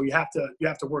lives. So you have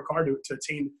to work hard to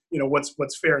attain,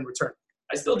 what's fair in return.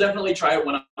 I still definitely try it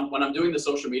when I'm doing the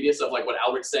social media stuff, like what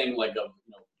Albert's saying, like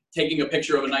taking a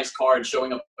picture of a nice car and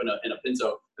showing up in a Pinto.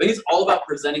 I think it's all about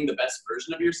presenting the best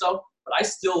version of yourself. But I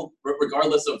still,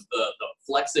 regardless of the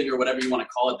flexing or whatever you want to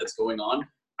call it that's going on,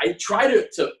 I try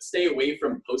to stay away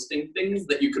from posting things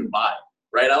that you can buy.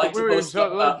 Right, I like to post.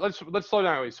 Let's slow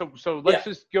down. So let's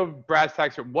just go brass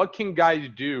tacks here. What can guys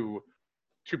do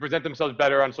to present themselves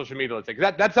better on social media? Let's say,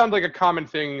 'cause that sounds like a common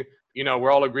thing.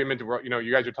 We're all agreement.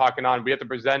 You guys are talking on. We have to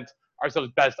present ourselves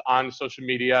best on social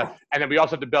media, and then we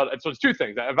also have to build. So it's two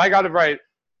things. If I got it right,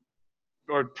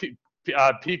 or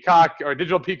peacock or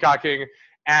digital peacocking,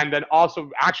 and then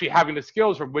also actually having the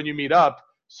skills for when you meet up,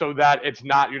 so that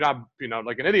you're not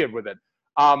like an idiot with it.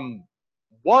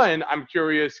 One, I'm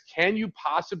curious, can you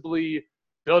possibly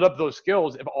build up those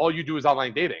skills if all you do is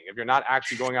online dating? If you're not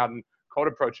actually going out and cold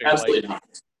approaching? Absolutely not.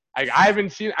 I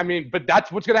haven't seen, but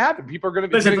that's what's going to happen. People are going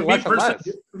to be getting less and less.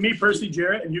 For me personally,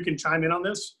 Jarrett, and you can chime in on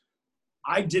this,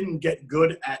 I didn't get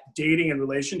good at dating and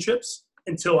relationships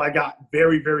until I got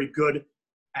very, very good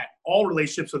at all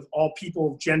relationships with all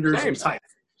people, genders, and types.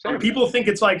 People think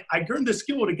it's like, I learned the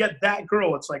skill to get that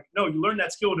girl. It's like, no, you learn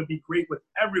that skill to be great with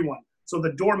everyone. So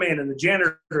the doorman and the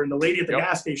janitor and the lady at the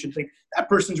gas station think that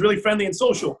person's really friendly and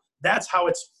social. That's how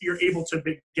you're able to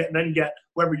get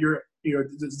whoever your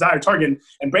desired target.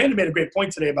 And Brandon made a great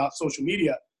point today about social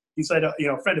media. He said, a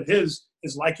friend of his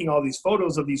is liking all these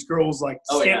photos of these girls like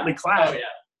scantily clad. Oh, yeah.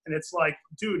 And it's like,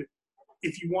 dude,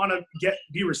 if you want to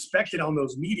be respected on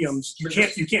those mediums, you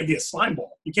can't be a slime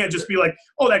ball. You can't just be like,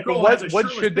 oh, that girl. What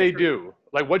should they do?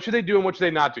 Like, what should they do and what should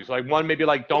they not do? So, like, one, maybe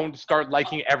like don't start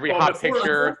liking every hot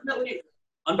picture.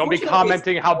 Don't be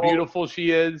commenting how beautiful she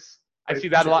is. I see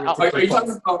that a lot. Are you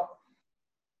talking about?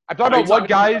 I'm talking about what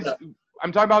guys.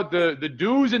 I'm talking about the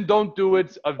do's and don't do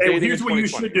it of dating. Here's what you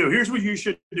should do. Here's what you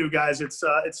should do, guys. It's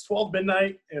 12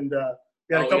 midnight and.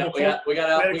 We got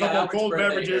a couple cold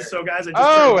beverages, so guys. We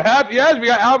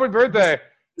got Albert's birthday.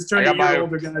 Just turned a year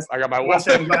older, guys. I got my wife.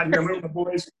 I'm glad here. I'm with my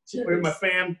boys. With my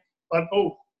fam.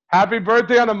 Happy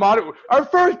birthday on our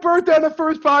first birthday on the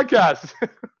first podcast.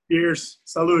 Cheers.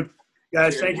 Salud.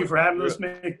 Guys, thank you for having us,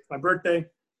 man. My birthday.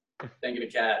 Thank you to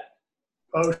Kat.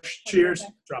 Oh, cheers.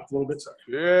 Dropped a little bit, sorry.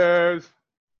 Cheers.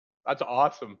 That's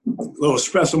awesome. A little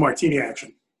espresso martini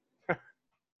action.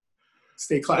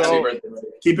 Stay classy.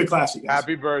 Keep it classy, guys.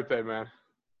 Happy birthday, man.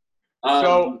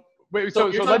 So let's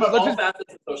just.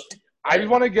 I just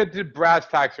want to get to brass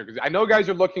tacks here because I know guys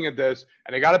are looking at this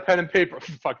and they got a pen and paper.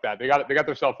 Fuck that. They got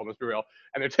their cell phone. Let's be real.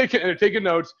 And they're taking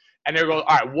notes and they're going,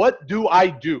 all right, what do I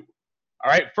do?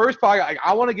 All right, first part,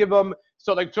 I want to give them.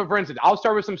 So for instance, I'll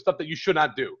start with some stuff that you should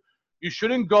not do. You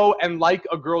shouldn't go and like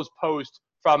a girl's post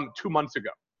from 2 months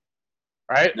ago.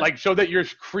 Right? Like, show that you're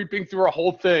creeping through a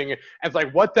whole thing. And it's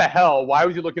like, what the hell? Why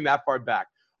was you looking that far back?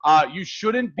 You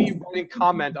shouldn't be writing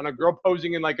comment on a girl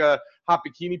posing in like a hot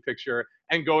bikini picture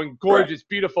and going, gorgeous,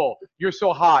 beautiful, you're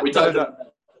so hot.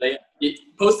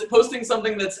 Posting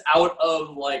something that's out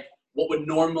of like what would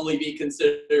normally be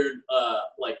considered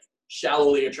like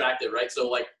shallowly attractive, right? So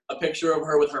like a picture of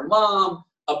her with her mom,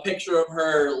 a picture of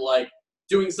her like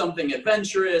doing something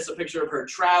adventurous, a picture of her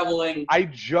traveling. I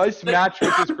just matched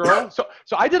with this girl. So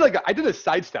I did a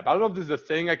sidestep. I don't know if this is a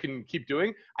thing I can keep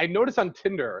doing. I noticed on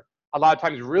Tinder, a lot of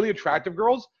times really attractive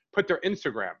girls put their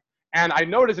Instagram. And I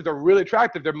noticed if they're really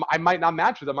attractive, I might not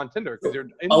match with them on Tinder because they're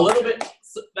a little bit.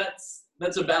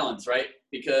 That's a balance, right?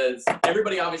 Because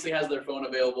everybody obviously has their phone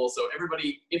available. So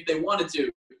everybody, if they wanted to,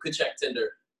 could check Tinder.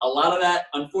 A lot of that,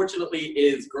 unfortunately,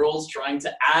 is girls trying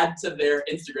to add to their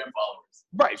Instagram followers.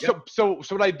 Right. Yep. So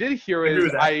what I did here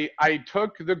is I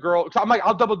took the girl. So I'm like,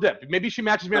 I'll double dip. Maybe she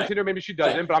matches me on Tinder, maybe she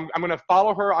doesn't. But I'm going to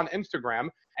follow her on Instagram.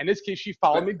 In this case, she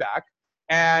followed me back,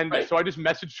 and so I just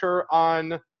messaged her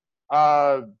on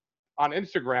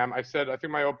Instagram. I said, I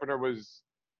think my opener was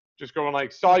just going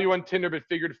like, saw you on Tinder, but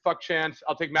figured fuck chance.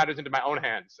 I'll take matters into my own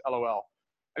hands. LOL.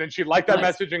 And then she liked that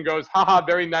message and goes, haha,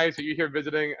 very nice. Are you here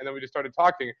visiting? And then we just started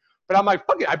talking. But I'm like,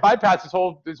 fuck it. I bypassed this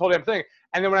whole damn thing.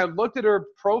 And then when I looked at her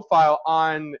profile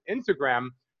on Instagram,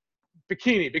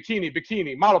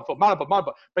 bikini, model foot.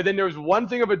 But then there was one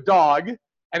thing of a dog, and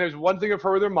there's one thing of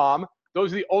her with her mom.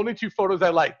 Those are the only two photos I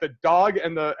like, the dog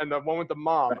and the one with the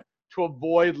mom, to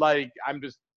avoid like I'm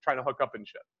just trying to hook up and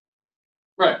shit.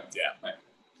 Right. Yeah. Right.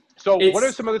 So what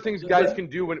are some other things guys can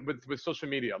do with social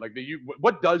media? Like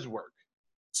what does work?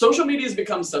 Social media has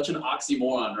become such an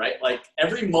oxymoron, right? Like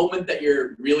every moment that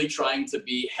you're really trying to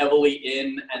be heavily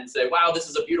in and say, wow, this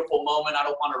is a beautiful moment, I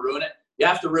don't want to ruin it. You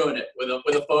have to ruin it with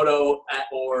a photo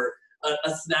or a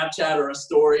Snapchat or a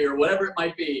story or whatever it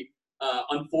might be,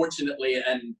 unfortunately.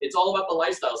 And it's all about the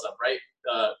lifestyle stuff, right?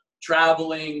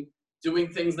 Traveling, doing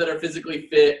things that are physically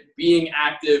fit, being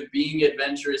active, being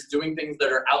adventurous, doing things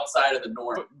that are outside of the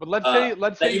norm. But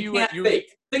let's say you can't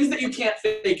fake. Things that you can't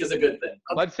fake is a good thing.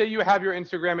 Let's say you have your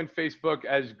Instagram and Facebook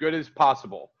as good as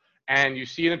possible, and you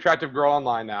see an attractive girl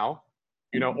online now,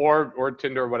 or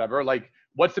Tinder or whatever. Like,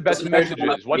 what's the best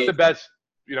messages? What's the best,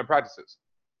 practices?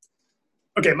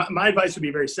 Okay, my advice would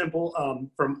be very simple.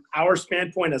 From our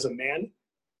standpoint as a man,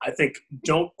 I think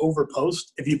don't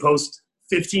overpost. If you post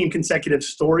 15 consecutive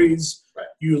stories,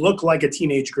 you look like a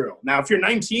teenage girl. Now, if you're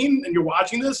 19 and you're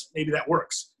watching this, maybe that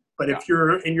works. But if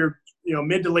you're in your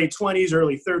mid to late 20s,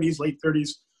 early 30s, late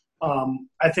 30s,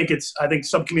 I think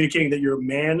sub-communicating that you're a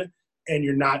man and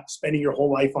you're not spending your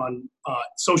whole life on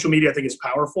social media, I think is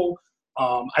powerful.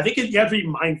 I think you have to be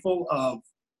mindful of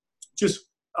just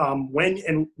when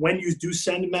you do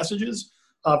send messages.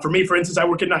 For me, for instance, I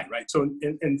work at night, right? So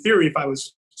in theory, if I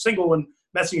was single and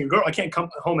messaging a girl, I can't come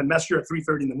home and mess her at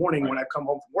 3:30 in the morning when I come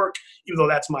home from work, even though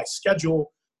that's my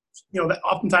schedule. That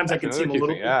oftentimes I can seem a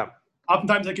little.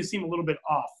 Oftentimes I can seem a little bit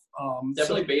off.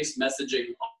 Definitely base messaging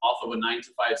off of a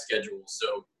 9-to-5 schedule.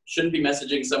 So shouldn't be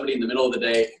messaging somebody in the middle of the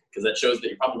day because that shows that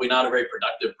you're probably not a very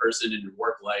productive person in your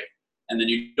work life. And then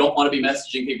you don't want to be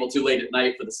messaging people too late at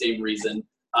night for the same reason.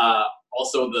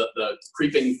 Also, the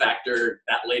creeping factor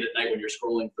that late at night when you're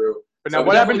scrolling through. But now,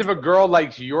 what happens if a girl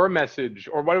likes your message,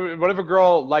 or what if a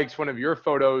girl likes one of your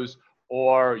photos,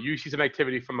 or you see some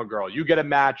activity from a girl? You get a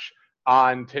match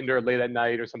on Tinder late at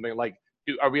night or something. Like,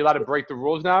 are we allowed to break the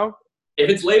rules now? If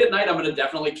it's late at night, I'm going to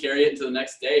definitely carry it into the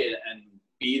next day and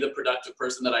be the productive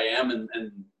person that I am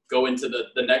and go into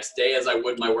the next day as I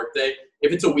would my work day.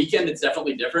 If it's a weekend, it's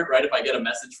definitely different, right? If I get a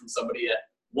message from somebody at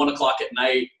 1 o'clock at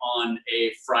night on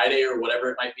a Friday or whatever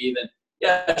it might be, then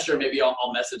yeah, sure, maybe I'll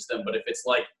message them. But if it's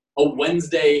like a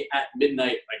Wednesday at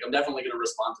midnight, like I'm definitely going to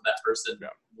respond to that person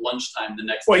lunchtime the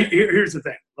next day. Here's the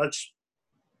thing.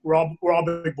 We're all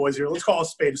big boys here. Let's call a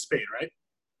spade, right?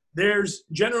 There's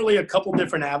generally a couple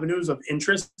different avenues of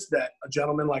interest that a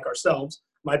gentleman like ourselves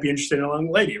might be interested in a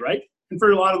young lady, right? And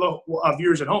for a lot of the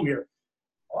viewers at home here,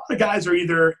 a lot of guys are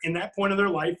either in that point of their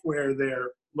life where they're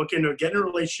looking to get in a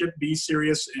relationship, be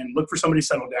serious, and look for somebody to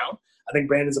settle down. I think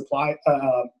Brandon's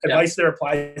advice there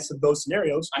applies to those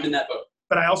scenarios. I'm in that boat.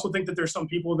 But I also think that there's some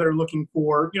people that are looking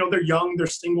for, they're young, they're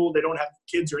single, they don't have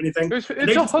kids or anything. It's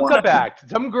a hookup act.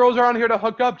 Some girls are on here to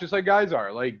hook up, just like guys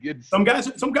are. Like some guys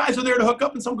are there to hook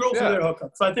up, and some girls are there to hook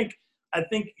up. So I think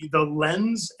the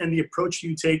lens and the approach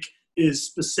you take is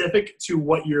specific to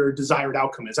what your desired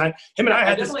outcome is. I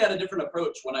definitely had a different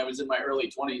approach when I was in my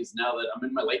early 20s. Now that I'm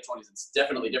in my late 20s, it's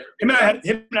definitely different. Him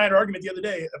and I had an argument the other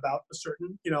day about a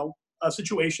certain,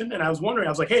 situation, and I was wondering, I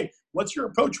was like, hey, what's your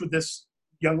approach with this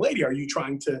young lady? Are you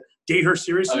trying to date her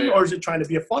seriously, or is it trying to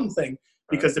be a fun thing?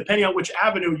 Because depending on which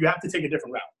avenue, you have to take a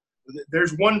different route.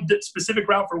 There's one specific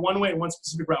route for one way and one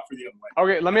specific route for the other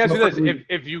way. Okay, let me ask you this.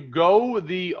 If you go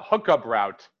the hookup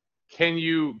route, can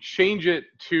you change it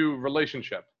to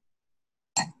relationship?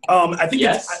 I think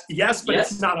yes, but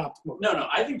it's not optimal. No,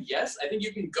 I think yes. I think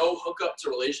you can go hookup to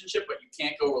relationship, but you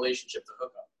can't go relationship to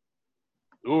hookup.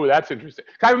 Ooh, that's interesting.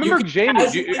 I remember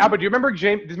Jamie. Albert, do you remember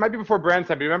Jamie? This might be before Brand's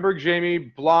time. Do you remember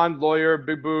Jamie, blonde lawyer,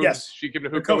 big boobs? Yes. She came to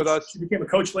hook up with us. She became a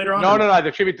coach later on? No.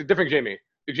 The different Jamie.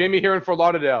 The Jamie here in Fort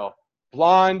Lauderdale.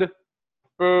 Blonde,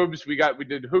 boobs. We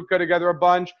did hookah together a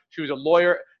bunch. She was a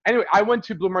lawyer. Anyway, I went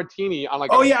to Blue Martini on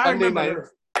Sunday night.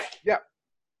 Yeah.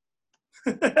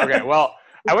 Okay, well,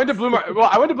 I went to Blue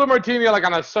Martini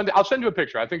on a Sunday. I'll send you a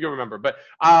picture. I think you'll remember. But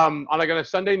on a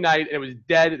Sunday night, and it was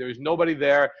dead. There was nobody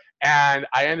there. And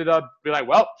I ended up being like,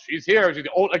 well, she's here. She's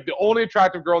the only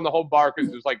attractive girl in the whole bar because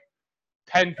there's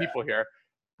 10 people here.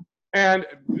 And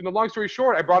long story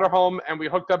short, I brought her home and we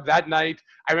hooked up that night.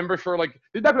 I remember her this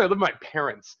is back when I lived with my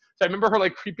parents. So I remember her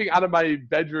creeping out of my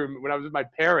bedroom when I was with my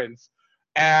parents.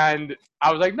 And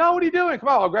I was like, no, what are you doing? Come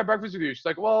on, I'll grab breakfast with you. She's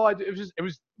like, well, it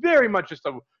was very much just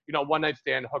a one night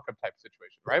stand hookup type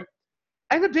situation, right?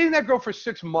 I ended up dating that girl for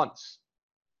 6 months.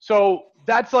 So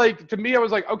that's to me, I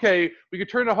was like, okay, we could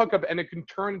turn a hookup and it can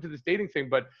turn into this dating thing.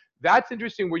 But that's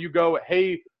interesting where you go,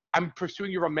 hey, I'm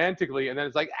pursuing you romantically. And then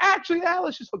it's actually,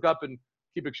 let's just hook up and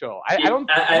keep it chill. I don't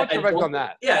on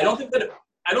that. Yeah, I don't think that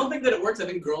it works. I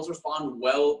think girls respond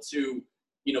well to,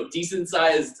 decent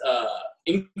sized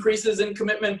increases in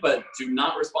commitment, but do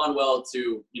not respond well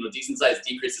to, decent sized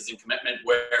decreases in commitment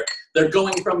where they're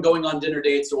going on dinner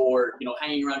dates or,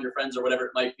 hanging around your friends or whatever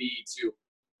it might be to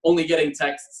only getting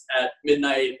texts at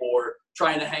midnight or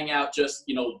trying to hang out just,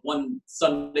 one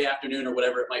Sunday afternoon or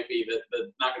whatever it might be that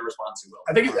not going to respond too well.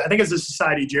 I think as a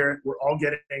society, Jarrett, we're all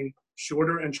getting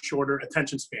shorter and shorter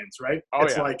attention spans, right?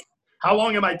 It's how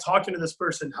long am I talking to this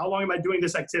person? How long am I doing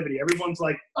this activity? Everyone's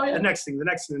the next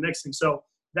thing. So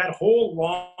that whole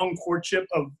long courtship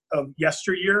of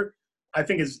yesteryear, I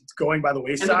think is going by the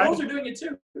wayside. And the girls are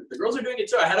doing it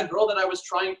too. I had a girl that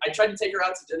I tried to take her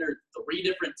out to dinner 3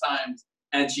 different times.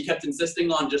 And she kept insisting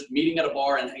on just meeting at a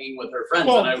bar and hanging with her friends.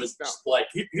 And I was just like,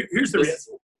 here's the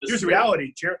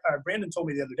reality. Brandon told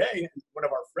me the other day, one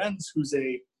of our friends who's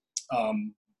a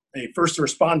first to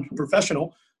respond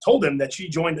professional told him that she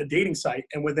joined a dating site.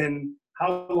 And within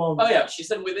how long? Oh, yeah. She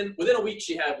said within a week,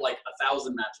 she had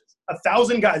 1,000 matches.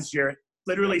 1,000 guys, Jarrett,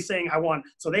 literally saying, I want.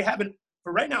 So they haven't,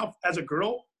 for right now, as a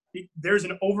girl, there's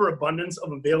an overabundance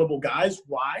of available guys.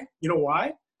 Why? You know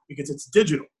why? Because it's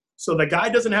digital. So the guy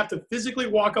doesn't have to physically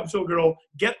walk up to a girl,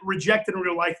 get rejected in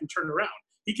real life, and turn around.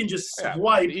 He can just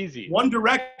swipe one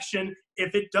direction.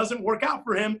 If it doesn't work out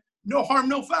for him, no harm,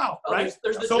 no foul, right?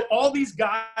 So all these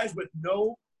guys with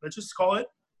no, let's just call it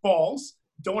balls,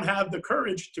 don't have the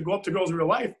courage to go up to girls in real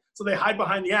life. So they hide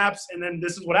behind the apps, and then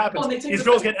this is what happens. These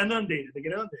girls get inundated. They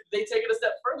get inundated. They take it a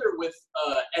step further with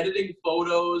editing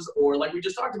photos or like we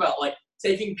just talked about,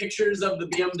 taking pictures of the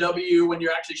BMW when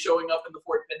you're actually showing up in the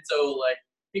Ford Pinto. Like,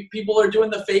 people are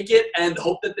doing the fake it and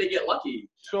hope that they get lucky.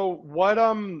 So what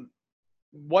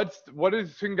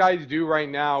can guys do right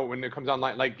now when it comes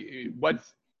online? Like, do you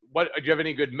have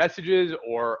any good messages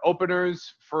or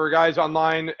openers for guys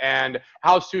online? And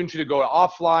how soon should it go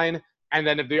offline? And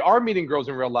then if they are meeting girls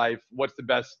in real life, what's the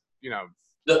best, the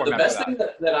best thing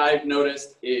that I've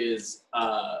noticed is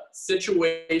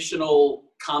situational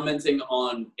commenting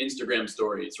on Instagram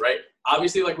stories, right?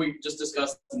 Obviously, like we just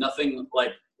discussed, nothing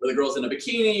like where the girl's in a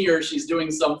bikini or she's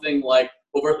doing something like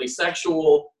overtly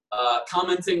sexual,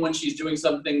 commenting when she's doing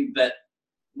something that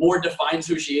more defines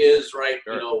who she is, right?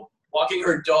 Sure. Walking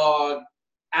her dog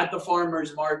at the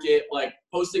farmer's market, like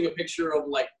posting a picture of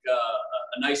like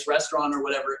a nice restaurant or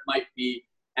whatever it might be,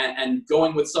 and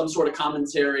going with some sort of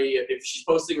commentary. If she's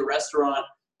posting a restaurant,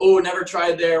 oh, never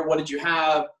tried there, what did you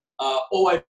have?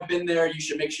 Oh, I've been there, you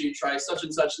should make sure you try such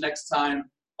and such next time.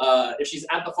 If she's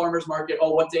at the farmer's market,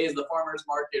 oh, what day is the farmer's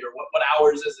market, or what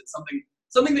hours is it?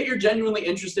 Something that you're genuinely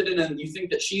interested in and you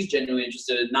think that she's genuinely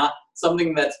interested in, not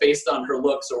something that's based on her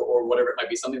looks or whatever it might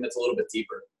be, something that's a little bit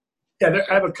deeper. Yeah,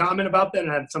 I have a comment about that,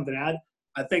 and I have something to add.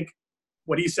 I think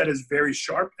what he said is very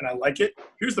sharp, and I like it.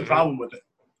 Here's the problem with it.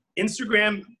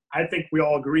 Instagram, I think we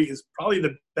all agree, is probably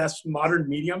the best modern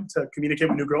medium to communicate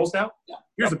with new girls now. Yeah.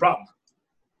 Here's the problem.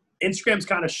 Instagram's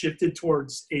kind of shifted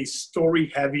towards a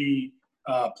story-heavy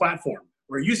platform,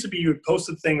 where it used to be you would post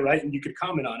a thing, right, and you could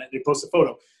comment on it, and they post a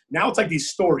photo. Now it's like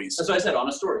these stories. That's what I said, on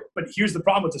a story. But here's the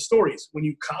problem with the stories. When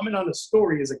you comment on a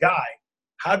story as a guy,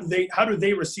 how do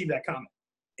they receive that comment?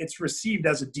 It's received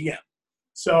as a DM.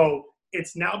 So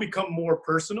it's now become more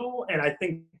personal, and I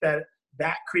think that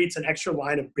creates an extra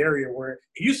line of barrier where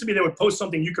it used to be they would post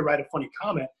something, you could write a funny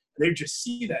comment, and they would just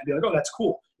see that and be like, oh, that's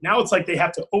cool. Now it's like they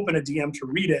have to open a DM to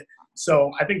read it.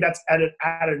 So I think that's added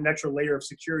an extra layer of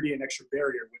security and extra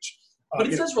barrier, which but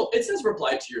it says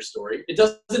reply to your story. It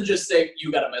doesn't just say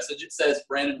you got a message. It says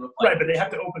Brandon replied. Right, but they have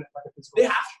to open it like a physical. They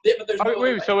have to, but there's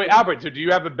wait, Albert, so do you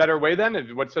have a better way then?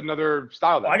 What's another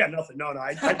style then? Well, I got nothing. No.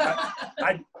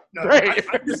 No, Great.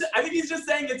 I think he's just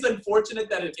saying it's unfortunate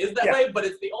that it is that way, but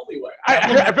it's the only way.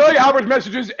 I feel like Albert's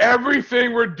message is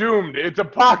everything, we're doomed. It's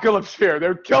apocalypse here.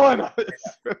 They're killing us.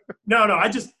 No.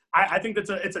 I think it's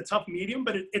a tough medium,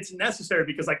 but it's necessary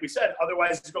because, like we said,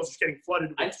 otherwise the girls are just getting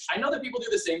flooded. I know that people do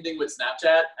the same thing with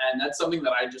Snapchat, and that's something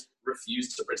that I just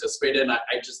refuse to participate in. I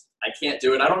can't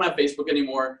do it. I don't have Facebook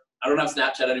anymore. I don't have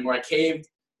Snapchat anymore. I caved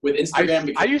with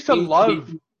Instagram. I used to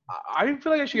love. I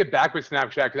feel like I should get back with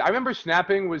Snapchat because I remember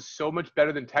snapping was so much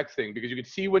better than texting because you could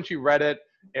see when she read it,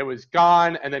 it was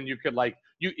gone, and then you could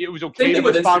it was okay to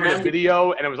respond with a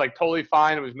video, and it was like totally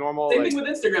fine. It was normal. Same thing with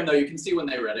Instagram though. You can see when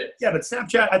they read it. Yeah, but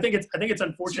Snapchat, I think it's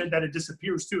unfortunate that it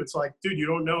disappears too. It's like, dude, you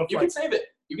don't know if you can save it.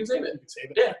 You can save it.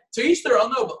 Yeah. To each their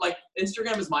own though. But like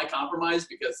Instagram is my compromise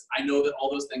because I know that all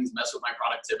those things mess with my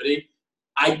productivity.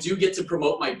 I do get to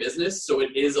promote my business, so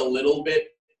it is a little bit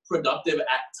productive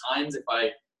at times if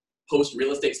I post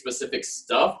real estate specific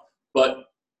stuff, but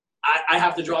I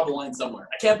have to draw the line somewhere.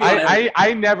 I can't be on everything.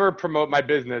 I never promote my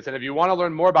business. And if you want to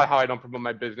learn more about how I don't promote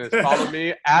my business, follow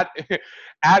me at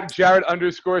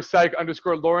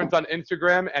Jared_Psych_Lawrence on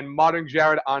Instagram and Modern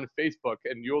Jared on Facebook.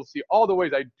 And you'll see all the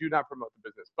ways I do not promote the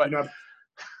business. But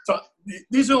so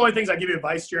these are the only things I give you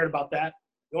advice, Jared, about that.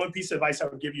 The only piece of advice I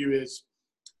would give you is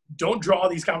don't draw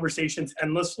these conversations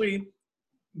endlessly.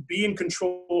 Be in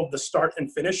control of the start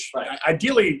and finish. Right.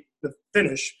 Ideally, the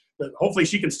finish, but hopefully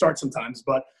she can start sometimes.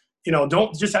 But,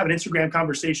 don't just have an Instagram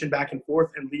conversation back and forth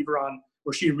and leave her on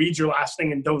where she reads your last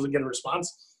thing and doesn't get a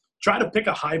response. Try to pick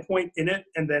a high point in it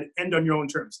and then end on your own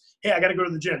terms. Hey, I got to go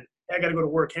to the gym. Hey, I got to go to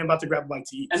work. Hey, I'm about to grab a bite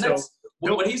to eat. And that's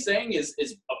what he's saying is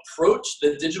approach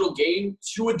the digital game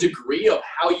to a degree of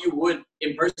how you would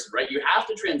in person, right? You have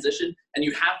to transition and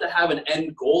you have to have an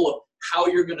end goal of how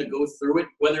you're going to go through it,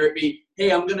 whether it be,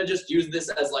 hey, I'm going to just use this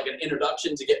as like an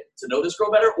introduction to get to know this girl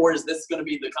better, or is this going to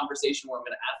be the conversation where I'm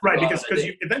going to ask right, because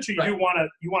you eventually you want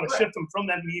to shift them from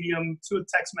that medium to a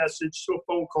text message to a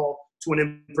phone call to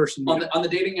an in-person meeting. On the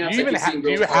dating apps, do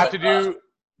you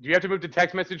have to move to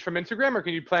text message from Instagram, or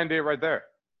can you plan date right there?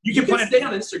 You can stay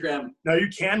on Instagram. No, you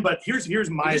can, but here's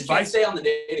my advice. Can't stay on the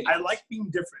dating apps. I like being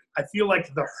different. I feel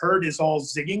like the herd is all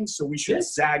zigging, so we should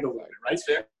zag a little bit, right? That's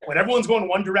fair. When everyone's going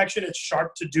one direction, it's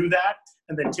sharp to do that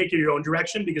and then take it your own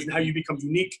direction because now you become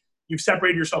unique. You've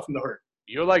separated yourself from the herd.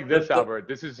 You're like this, Albert.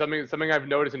 This is something I've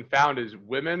noticed and found is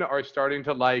women are starting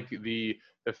to like the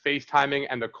FaceTiming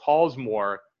and the calls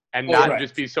more and not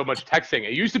just be so much texting.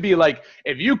 It used to be like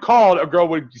if you called, a girl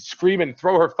would scream and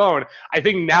throw her phone. I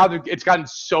think now that it's gotten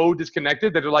so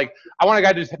disconnected that they're like, I want a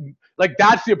guy to just like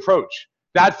that's the approach.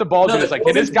 That's the ball. No, It's like,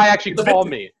 did this guy actually call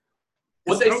me?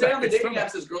 What they say on the dating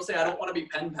apps is girls say, I don't want to be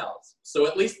pen pals. So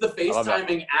at least the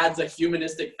FaceTiming adds a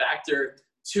humanistic factor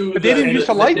to But they didn't used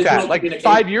to like that. Like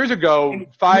 5 years ago,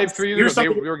 3 years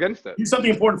ago, we were against it. Here's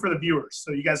something important for the viewers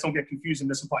so you guys don't get confused and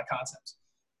misapply concepts.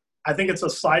 I think it's a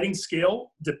sliding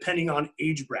scale depending on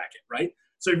age bracket, right?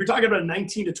 So if you're talking about a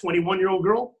 19 to 21-year-old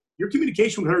girl, your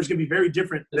communication with her is going to be very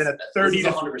different than a 30 to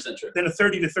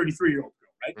 33-year-old girl,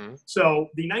 right? Mm-hmm. So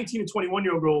the 19 to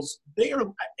 21-year-old girls, they are,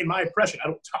 in my impression, I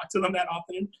don't talk to them that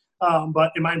often,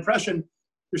 but in my impression,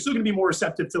 they're still going to be more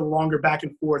receptive to the longer back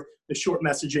and forth, the short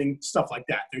messaging, stuff like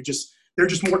that. They're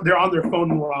just more, they're on their phone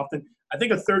more often. I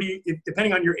think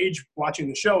depending on your age watching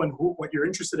the show and what you're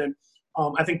interested in,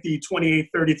 I think the 28,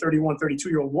 30, 31,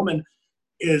 32-year-old woman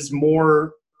is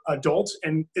more adult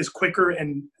and is quicker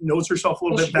and knows herself a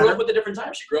little bit better. She grew up with a different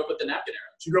time. She grew up with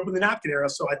the napkin era.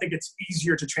 So I think it's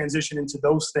easier to transition into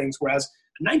those things. Whereas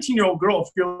a 19-year-old girl, if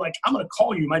you're like, I'm going to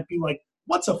call you, might be like,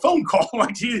 what's a phone call?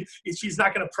 Like she's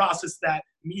not going to process that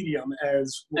medium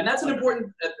as. And that's an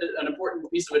important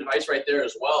piece of advice right there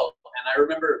as well. And I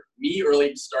remember me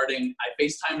early starting, I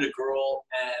FaceTimed a girl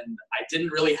and I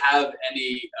didn't really have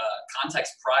any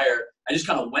context prior. I just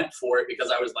kind of went for it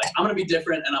because I was like, I'm going to be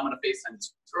different and I'm going to FaceTime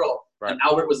this girl. Right. And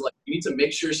Albert was like, you need to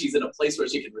make sure she's in a place where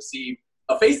she can receive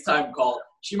a FaceTime call.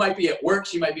 She might be at work.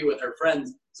 She might be with her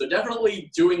friends. So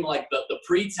definitely doing like the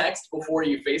pre-text before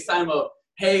you FaceTime of,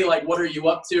 hey, like, what are you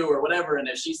up to or whatever. And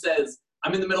if she says,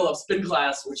 I'm in the middle of spin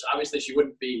class, which obviously she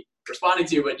wouldn't be responding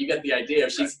to, but you get the idea.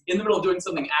 If she's in the middle of doing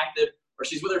something active or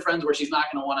she's with her friends where she's not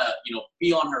going to want to,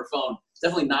 be on her phone, it's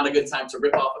definitely not a good time to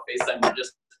rip off a FaceTime. You're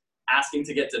just asking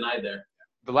to get denied there.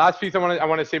 The last piece I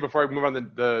want to say before I move on to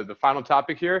the final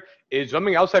topic here is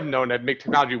something else I've known that make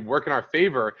technology work in our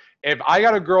favor. If I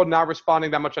got a girl not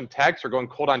responding that much on text or going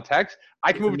cold on text,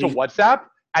 I can move it to WhatsApp,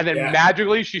 and then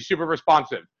magically she's super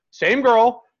responsive. Same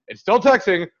girl, it's still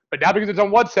texting, but now because it's on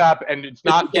WhatsApp and it's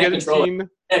not, she hasn't seen.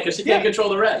 Yeah, because she can't control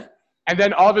the red. And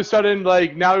then all of a sudden,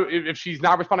 like now, if she's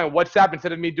not responding on WhatsApp,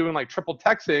 instead of me doing like triple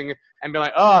texting and being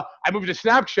like, I moved to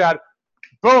Snapchat,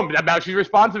 boom, now she's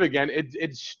responsive again.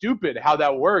 It's stupid how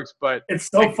that works, but it's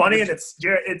so funny, and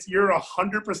you're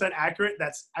 100% accurate.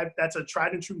 That's a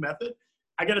tried and true method.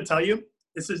 I got to tell you,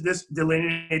 this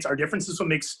delineates our differences. What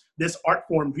makes this art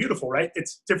form beautiful, right?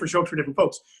 It's different strokes for different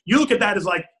folks. You look at that as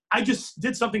like, I just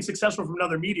did something successful from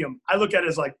another medium. I look at it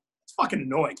as like, it's fucking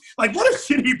annoying. Like, what a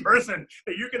shitty person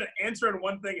that you're gonna answer on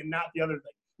one thing and not the other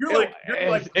thing. You're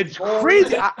like it's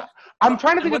crazy. I'm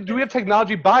trying to think of, do we have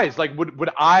technology bias? Like, would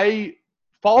I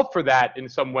fall for that in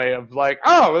some way of like,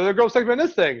 oh, the girl's texting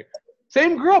this thing,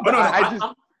 same girl, but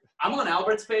I'm on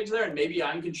Albert's page there, and maybe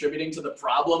I'm contributing to the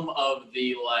problem of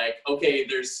the like, okay,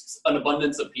 there's an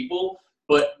abundance of people,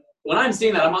 but when I'm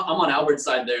seeing that, I'm on Albert's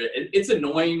side there. It's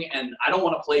annoying, and I don't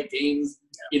want to play games.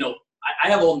 I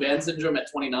have old man syndrome at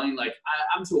 29. Like,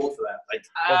 I'm too old for that. Like,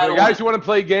 for the guys who want to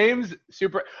play games,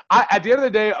 super. At the end of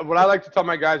the day, what I like to tell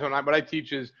my guys what I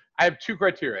teach is I have two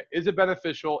criteria: is it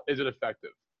beneficial? Is it effective?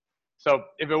 So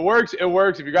if it works, it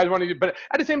works. If you guys want to do, but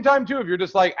at the same time too, if you're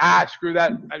just like, screw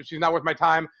that, she's not worth my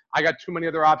time, I got too many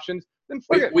other options, then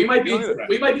forget it. We might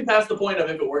be past the point of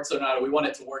if it works or not. We want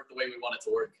it to work the way we want it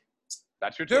to work.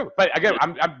 That's true too. But again,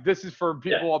 this is for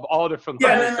people of all different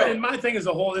levels. Yeah, and my thing is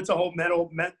it's a whole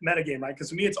meta game, right? Because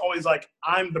to me, it's always like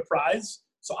I'm the prize,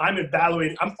 so I'm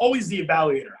evaluated. I'm always the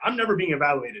evaluator. I'm never being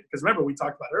evaluated because remember we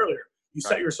talked about earlier. You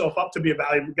set yourself up to be a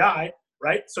valuable guy,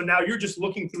 right? So now you're just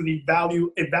looking through the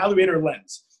evaluator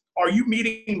lens. Are you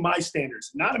meeting my standards?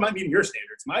 Not am I meeting your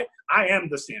standards? I am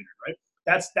the standard, right?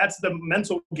 That's the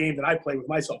mental game that I play with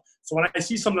myself. So when I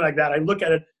see something like that, I look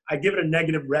at it, I give it a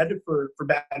negative red for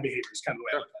bad behaviors, kind of the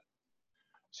way I look at it.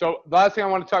 So the last thing I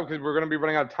want to talk, because we're going to be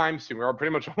running out of time soon. We're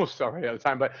pretty much almost already out of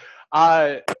time. But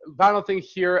final thing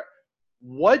here,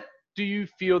 what do you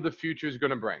feel the future is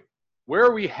going to bring? Where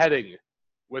are we heading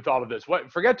with all of this?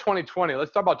 Forget 2020.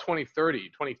 Let's talk about 2030,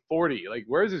 2040. Like,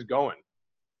 where is this going?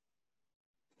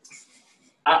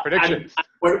 Predictions.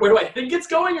 Where do I think it's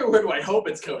going, or where do I hope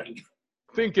it's going?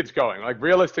 Think it's going? Like,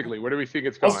 realistically, where do we think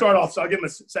it's going? I'll start off, so I'll give him a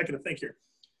second to think here.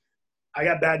 I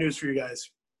got bad news for you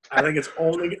guys. I think it's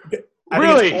only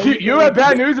really. You have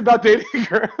bad news about dating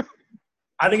her.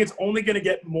 I think it's only going to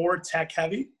get more tech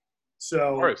heavy.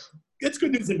 So of course. It's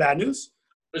good news and bad news.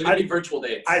 There's going to be virtual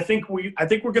dates. I think we're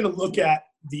going to look at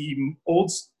the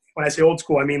when I say old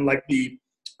school, I mean like the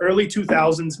early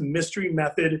 2000s mystery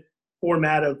method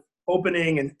format of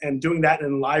opening and doing that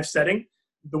in a live setting.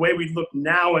 The way we look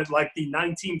now at like the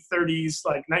 1930s,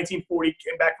 like 1940,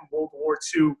 came back from World War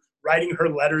II, writing her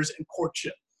letters and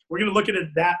courtship. We're going to look at it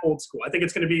that old school. I think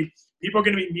it's going to be, people are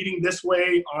going to be meeting this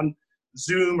way on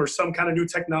Zoom or some kind of new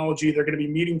technology. They're going to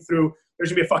be meeting through, there's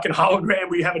going to be a fucking hologram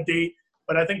where you have a date.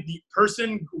 But I think the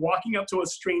person walking up to a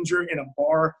stranger in a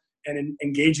bar and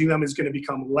engaging them is going to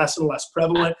become less and less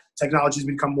prevalent. Technology has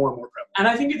become more and more prevalent. And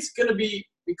I think it's going to be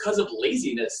because of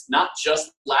laziness, not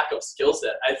just lack of skill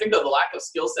set. I think that the lack of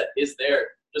skill set is there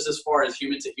just as far as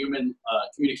human to human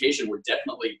communication. We're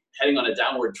definitely heading on a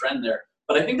downward trend there.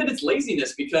 But I think that it's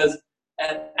laziness because,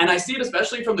 and I see it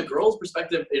especially from the girls'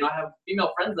 perspective. You know, I have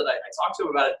female friends that I talk to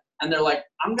about it, and they're like,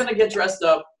 I'm going to get dressed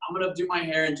up, I'm going to do my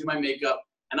hair and do my makeup,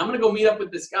 and I'm going to go meet up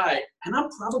with this guy, and I'm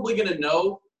probably going to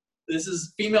know, this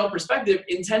is female perspective,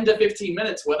 in 10 to 15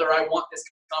 minutes, whether I want this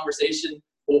conversation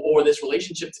or this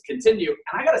relationship to continue.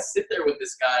 And I got to sit there with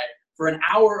this guy for an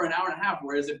hour or an hour and a half.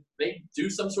 Whereas if they do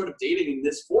some sort of dating in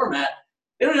this format,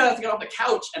 they don't even have to get off the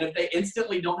couch. And if they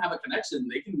instantly don't have a connection,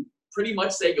 they can pretty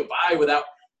much say goodbye without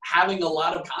having a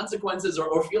lot of consequences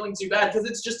or feeling too bad because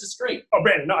it's just a screen. Oh,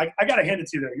 Brandon, no, I got to hand it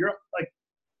to you there. You're like,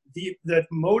 the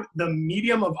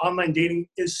medium of online dating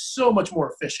is so much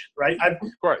more efficient, right?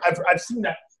 I've seen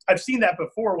that. I've seen that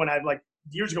before when I've like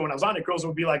years ago when I was on it, girls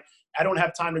would be like, I don't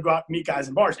have time to go out and meet guys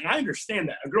in bars. And I understand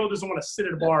that. A girl doesn't want to sit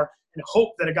at a bar and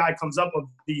hope that a guy comes up with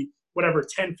the whatever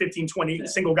 10, 15, 20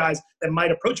 single guys that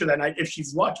might approach her that night if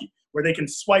she's lucky, where they can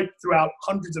swipe throughout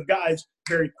hundreds of guys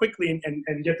very quickly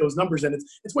and get those numbers. And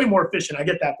it's way more efficient. I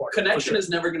get that part. Connection is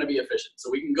never going to be efficient. So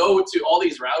we can go to all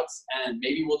these routes and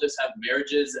maybe we'll just have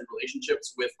marriages and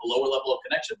relationships with a lower level of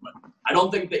connection. But I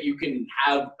don't think that you can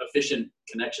have efficient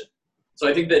connection. So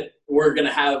I think that we're going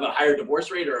to have a higher divorce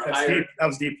rate or a higher. Deep. That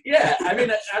was deep. Yeah. I mean,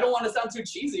 I don't want to sound too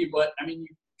cheesy, but I mean,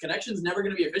 connection's never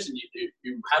going to be efficient.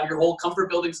 You have your whole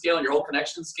comfort building scale and your whole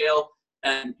connection scale.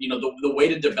 And, you know, the way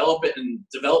to develop it, and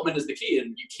development is the key,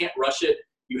 and you can't rush it.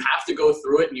 You have to go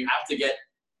through it and you have to get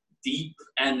deep,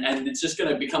 and it's just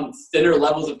going to become thinner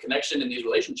levels of connection in these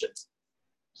relationships.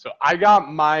 So I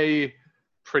got my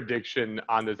prediction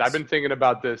on this. I've been thinking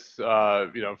about this,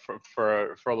 for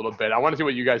a little bit. I want to see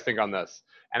what you guys think on this.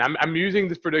 And I'm using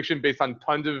this prediction based on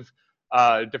tons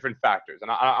of different factors.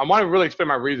 And I want to really explain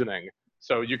my reasoning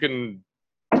so you can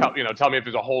tell me if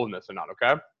there's a hole in this or not,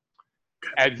 okay?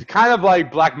 And it's kind of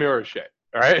like Black Mirror shit,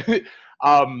 all right?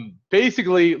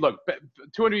 Basically, look,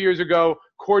 200 years ago,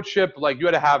 courtship, like you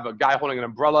had to have a guy holding an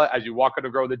umbrella as you walk on a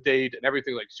girl with a date and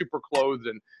everything, like super clothed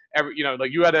and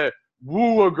like you had to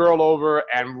woo a girl over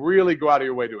and really go out of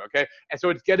your way to it, okay? And so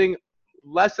it's getting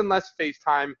less and less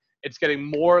FaceTime. It's getting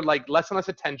more like less and less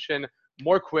attention,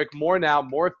 more quick, more now,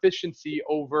 more efficiency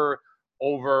over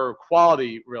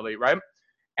quality, really, right?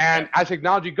 And as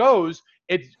technology goes,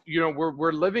 it's,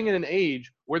 we're living in an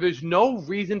age where there's no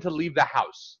reason to leave the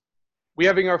house. We're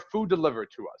having our food delivered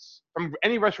to us from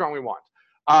any restaurant we want.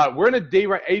 We're in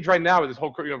a age right now with this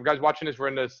whole, guys watching this, we're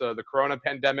in this, the Corona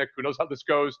pandemic. Who knows how this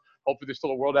goes? Hopefully there's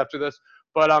still a world after this.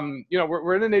 But,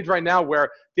 we're in an age right now where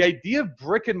the idea of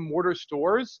brick and mortar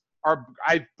stores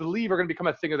I believe are going to become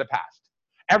a thing of the past.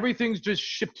 Everything's just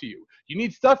shipped to you. You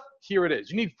need stuff, here it is.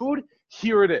 You need food,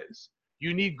 here it is.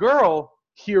 You need girl,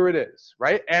 here it is,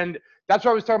 right? And that's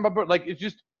what I was talking about, like, it's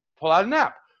just pull out an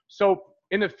app. So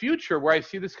in the future, where I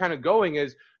see this kind of going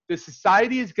is the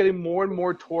society is getting more and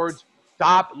more towards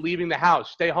stop leaving the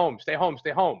house, stay home, stay home,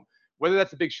 stay home. Whether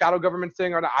that's a big shadow government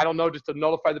thing or not, I don't know, just to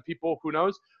notify the people, who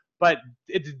knows? But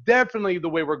it's definitely the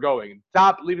way we're going.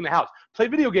 Stop leaving the house. Play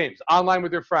video games online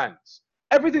with your friends.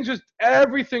 Everything just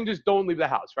don't leave the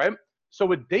house, right? So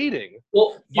with dating,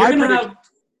 well, you're going to have,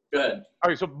 go ahead. All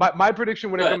right, so my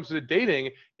prediction when it comes to the dating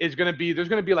is going to be, there's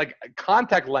going to be like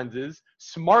contact lenses,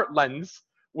 smart lens,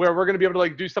 where we're going to be able to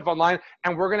like do stuff online,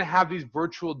 and we're going to have these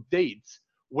virtual dates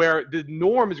where the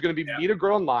norm is going to be meet a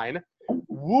girl online,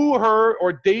 woo her,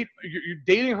 or you're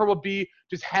dating her will be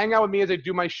just hang out with me as I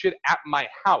do my shit at my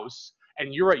house,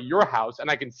 and you're at your house, and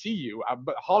I can see you,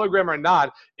 but hologram or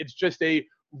not, it's just a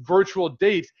virtual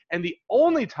date, and the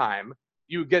only time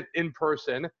you get in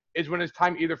person is when it's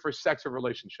time either for sex or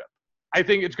relationship. I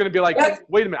think it's going to be like,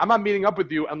 wait a minute, I'm not meeting up with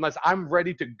you unless I'm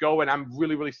ready to go and I'm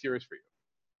really, really serious for you.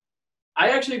 I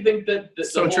actually think that the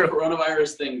whole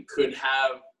coronavirus thing could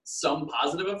have some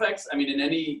positive effects. I mean, in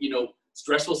any,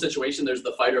 stressful situation, there's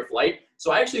the fight or flight.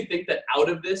 So I actually think that out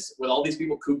of this, with all these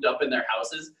people cooped up in their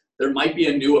houses, there might be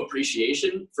a new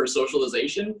appreciation for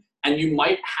socialization. And you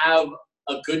might have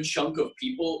a good chunk of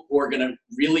people who are going to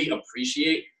really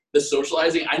appreciate the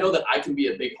socializing. I know that I can be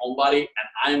a big homebody and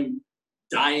I'm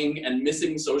dying and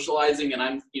missing socializing, and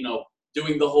I'm,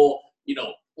 doing the whole,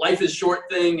 life is short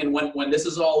thing, and when this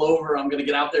is all over, I'm going to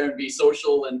get out there and be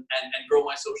social and grow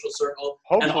my social circle.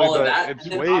 Hopefully, and all of that. And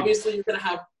then obviously you're going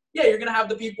to have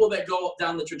the people that go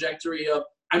down the trajectory of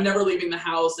I'm never leaving the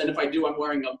house, and if I do, I'm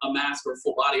wearing a mask or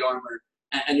full body armor.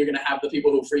 and you're going to have the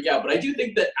people who freak out. But I do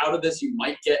think that out of this, you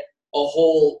might get a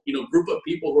whole, group of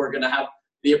people who are going to have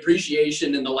the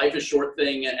appreciation and the life is short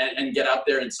thing and get out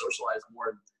there and socialize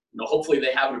more. Hopefully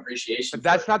they have an appreciation. But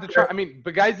that's not the truth. I mean,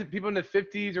 but guys, people in the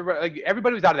 50s or like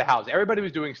everybody was out of the house. Everybody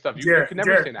was doing stuff. You could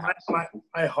never stay in the house.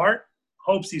 My heart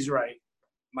hopes he's right.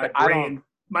 My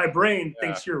brain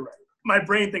thinks you're right. My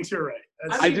brain thinks you're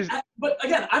right. But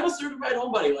again, I'm a certified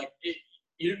homebody. Like,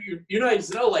 you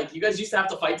guys know, like, you guys used to have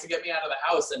to fight to get me out of the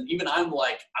house. And even I'm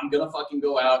like, I'm going to fucking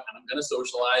go out and I'm going to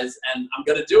socialize and I'm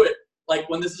going to do it. Like,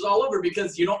 when this is all over,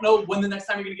 because you don't know when the next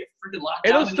time you're going to get freaking locked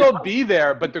down. It'll still be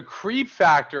there, but the creep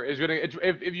factor is going to –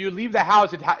 if you leave the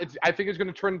house, I think it's going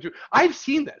to turn into – I've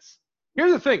seen this.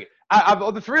 Here's the thing.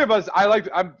 Of the three of us,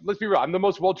 let's be real, I'm the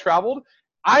most well-traveled.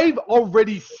 I've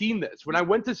already seen this. When I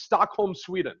went to Stockholm,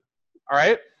 Sweden, all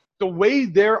right, the way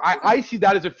there, I see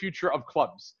that as a future of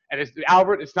clubs. And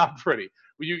Albert, it's not pretty.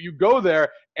 You go there,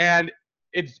 and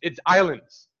it's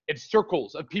islands. It's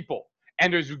circles of people.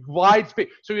 And there's wide space.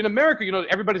 So in America,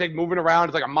 everybody's like moving around.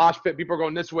 It's like a mosh pit. People are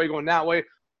going this way, going that way.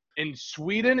 In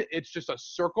Sweden, it's just a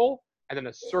circle, and then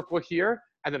a circle here,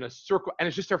 and then a circle, and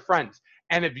it's just their friends.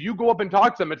 And if you go up and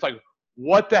talk to them, it's like,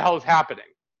 what the hell is happening?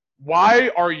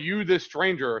 Why are you this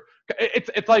stranger?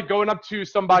 It's like going up to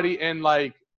somebody in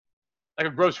like a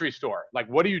grocery store. Like,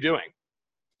 what are you doing?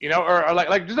 Or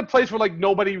like just a place where like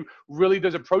nobody really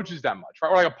does approaches that much, right?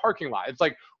 Or like a parking lot. It's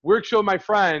like, we're showing my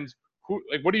friends.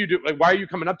 What do you do? Like, why are you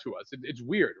coming up to us? It's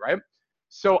weird, right?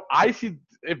 So I see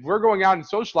if we're going out and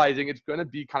socializing, it's going to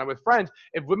be kind of with friends.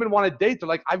 If women want to date, they're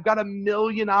like, I've got a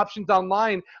million options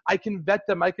online. I can vet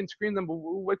them. I can screen them.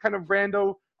 What kind of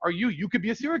rando are you? You could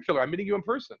be a serial killer. I'm meeting you in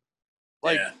person.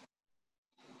 Like, yeah.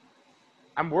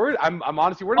 I'm worried. I'm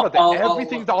honestly worried about that.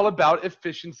 Everything's all about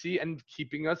efficiency and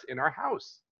keeping us in our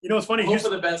house. It's funny. Hope for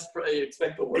the best,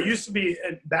 expect the worst. It used to be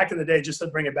back in the day, just to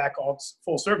bring it back all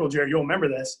full circle, Jared, you'll remember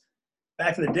this.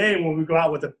 Back in the day when we go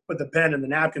out with the pen and the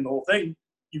napkin, the whole thing,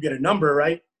 you get a number,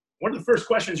 right? One of the first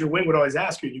questions your wing would always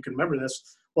ask you, and you can remember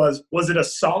this, was it a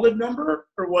solid number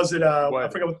or was it I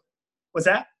forget what's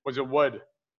that? Was it wood?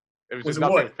 It was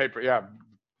nothing wood. Paper, yeah.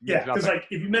 Yeah, because like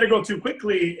if you met a girl too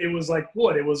quickly, it was like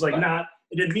wood. It was like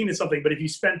it didn't mean something. But if you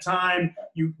spent time,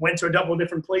 you went to a couple of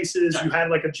different places, you had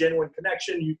like a genuine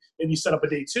connection, and you set up a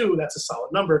date too, that's a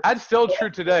solid number. That's still true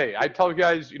today. I tell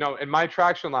guys, in my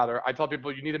traction ladder, I tell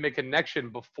people you need to make a connection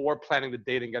before planning the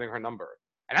date and getting her number.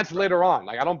 And that's later on.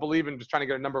 Like, I don't believe in just trying to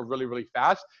get a number really, really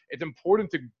fast. It's important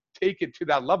to take it to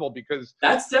that level because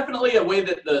that's definitely a way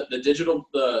that the digital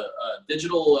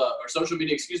or social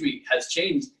media, has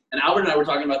changed. And Albert and I were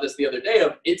talking about this the other day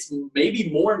of it's maybe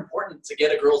more important to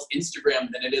get a girl's Instagram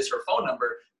than it is her phone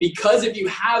number, because if you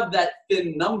have that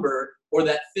thin number or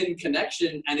that thin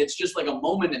connection and it's just like a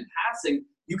moment in passing,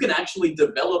 you can actually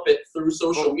develop it through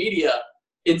social media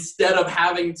instead of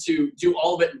having to do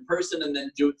all of it in person and then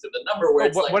do it to the number where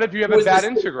what if you have a bad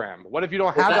Instagram? What if you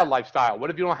don't have that lifestyle? What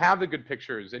if you don't have the good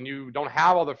pictures and you don't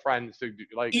have all the friends to do,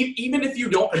 like? Even if you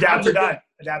don't adapt or die.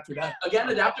 Again,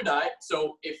 adapt or die.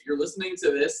 So if you're listening to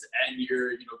this and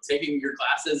you're taking your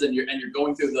classes and you're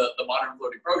going through the Modern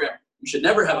Flirting program, you should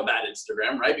never have a bad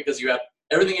Instagram, right? Because you have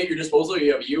everything at your disposal.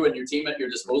 You have you and your team at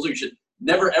your disposal. You should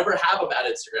never ever have a bad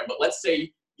Instagram. But let's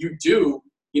say you do.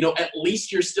 At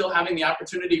least you're still having the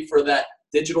opportunity for that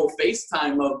digital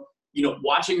FaceTime of,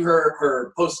 watching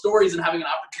her post stories and having an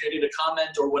opportunity to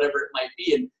comment or whatever it might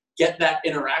be and get that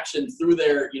interaction through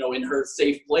there, in her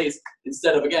safe place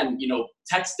instead of, again,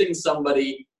 texting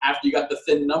somebody after you got the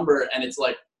thin number and it's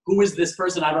like, who is this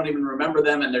person? I don't even remember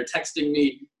them. And they're texting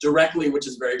me directly, which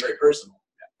is very, very personal.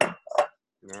 Yeah.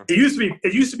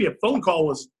 It used to be a phone call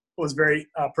was very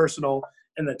personal.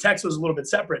 And the text was a little bit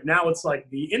separate. Now it's like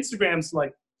the Instagram's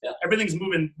like everything's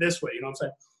moving this way. You know what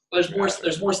I'm saying?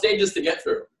 There's more stages to get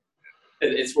through.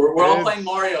 We're all playing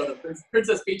Mario. The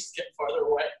Princess Peach is getting farther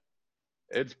away.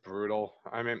 It's brutal.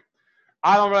 I mean,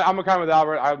 I'm a kind with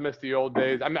Albert. I miss the old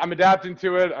days. I'm adapting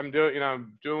to it. I'm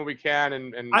doing what we can.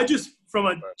 And I just from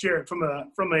a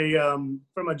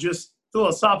just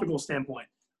philosophical standpoint,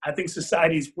 I think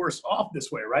society's worse off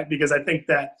this way, right? Because I think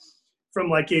that from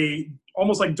like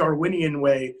almost like Darwinian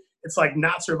way, it's like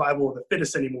not survival of the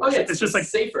fittest anymore. Oh, yeah, it's just like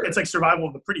safer. It's like survival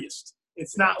of the prettiest.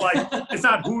 It's not like it's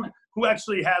not who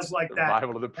actually has like that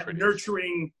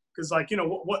nurturing. Because like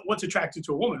what's attracted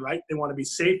to a woman, right? They want to be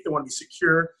safe. They want to be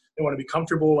secure. They want to be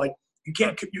comfortable. Like you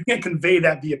can't convey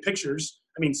that via pictures.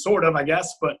 I mean, sort of, I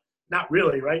guess, but not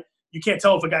really, right? You can't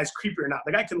tell if a guy's creepy or not.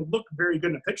 The guy can look very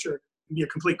good in a picture and be a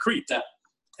complete creep. Yeah.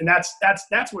 And that's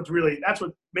what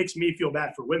makes me feel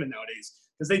bad for women nowadays,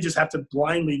 because they just have to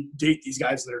blindly date these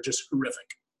guys that are just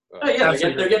horrific. Yeah,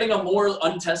 they're getting a more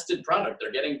untested product.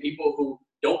 They're getting people who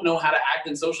don't know how to act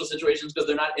in social situations because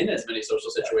they're not in as many social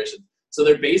situations. So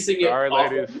they're basing it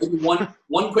off of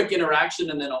one quick interaction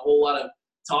and then a whole lot of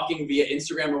talking via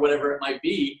Instagram or whatever it might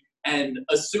be, and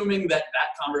assuming that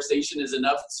conversation is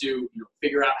enough to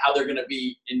figure out how they're going to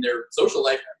be in their social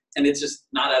life, and it's just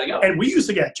not adding up. And we used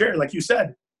to get, Jared, like you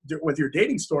said, with your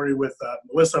dating story with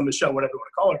Melissa, Michelle, whatever you want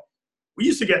to call her, we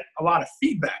used to get a lot of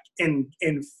feedback in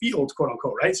field, quote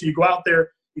unquote, right? So you go out there,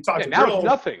 you talk to now girls. It's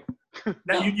nothing.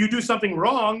 Now you do something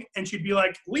wrong, and she'd be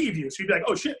like, leave you. So you'd be like,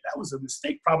 oh shit, that was a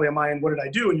mistake probably on my end. What did I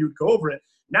do? And you'd go over it.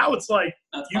 Now it's like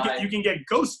you can get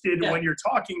ghosted when you're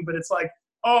talking, but it's like,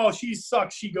 oh, she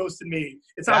sucks, she ghosted me.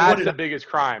 It's not That's the biggest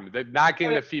crime. Not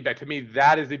getting the feedback. To me,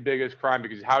 that is the biggest crime,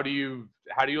 because how do you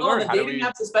learn? On the dating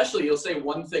apps especially, you'll say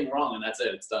one thing wrong and that's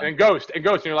it. It's done. And ghost. And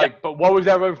you're like, but what was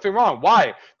that one thing wrong?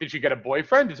 Why? Did she get a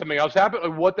boyfriend? Did something else happen?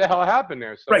 Like, what the hell happened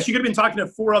there? So, right. She could have been talking to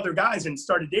 4 other guys and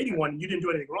started dating one. And you didn't do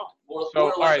anything wrong.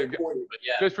 All right.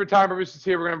 Just for time purposes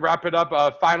here, we're going to wrap it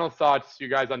up. Final thoughts, you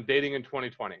guys, on dating in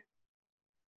 2020.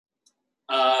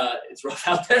 It's rough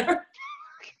out there.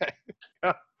 Okay.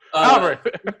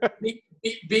 Albert.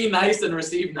 be nice and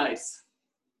receive nice.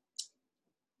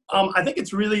 I think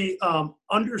it's really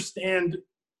understand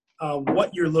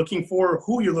what you're looking for,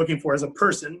 who you're looking for as a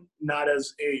person, not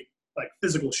as a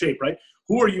physical shape, right?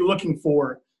 Who are you looking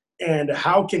for, and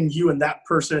how can you and that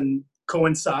person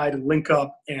coincide and link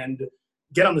up and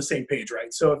get on the same page,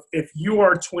 right? So if you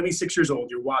are 26 years old,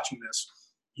 you're watching this,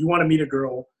 you want to meet a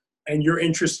girl, and your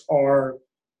interests are,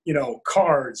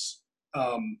 cars,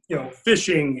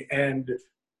 fishing, and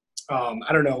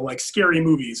I don't know, scary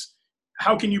movies.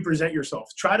 How can you present yourself?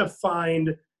 Try to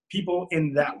find people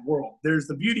in that world.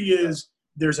 The beauty is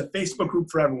there's a Facebook group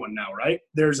for everyone now, right?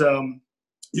 There's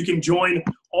you can join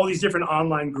all these different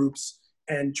online groups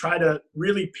and try to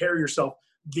really pair yourself.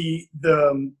 The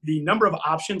number of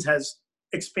options has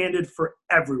expanded for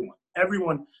everyone.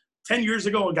 Everyone. 10 years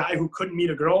ago, a guy who couldn't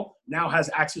meet a girl now has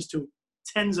access to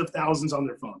tens of thousands on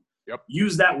their phone. Yep.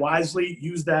 Use that wisely.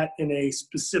 Use that in a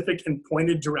specific and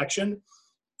pointed direction.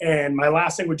 And my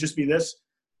last thing would just be this.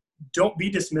 Don't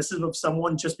be dismissive of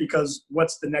someone just because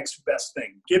what's the next best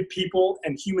thing. Give people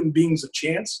and human beings a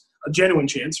chance, a genuine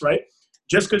chance, right?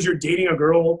 Just because you're dating a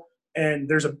girl and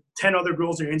there's 10 other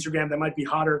girls on your Instagram that might be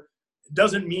hotter, it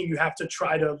doesn't mean you have to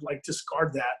try to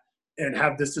discard that and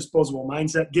have this disposable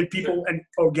mindset. Give people an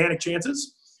organic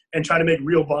chances and try to make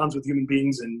real bonds with human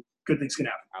beings, and good things can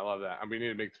happen. I love that. And we need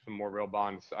to make some more real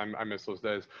bonds. I miss those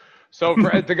days. So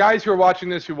for the guys who are watching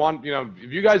this, who want,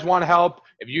 if you guys want help,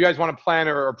 if you guys want to plan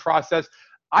or process,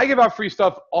 I give out free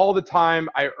stuff all the time.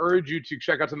 I urge you to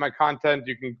check out some of my content.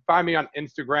 You can find me on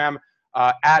Instagram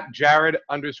at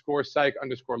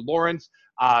Jared_Psych_Lawrence,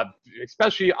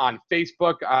 especially on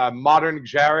Facebook, Modern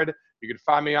Jared. You can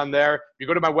find me on there. If you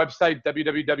go to my website,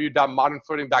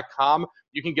 www.modernflirting.com,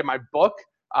 you can get my book,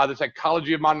 The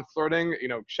Psychology of Modern Flirting.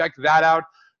 Check that out.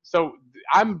 So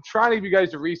I'm trying to give you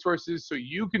guys the resources so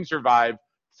you can survive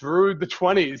through the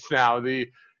 20s now.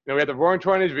 We got the roaring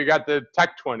 20s, we got the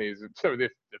tech 20s, so the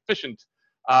efficient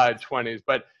 20s.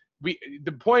 But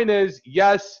the point is,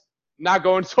 yes, not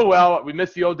going so well. We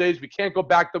miss the old days. We can't go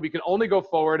back, though. We can only go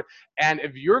forward. And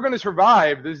if you're going to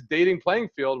survive this dating playing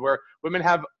field where women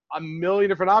have a million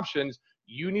different options,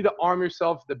 you need to arm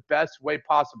yourself the best way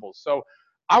possible. So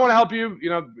I want to help you.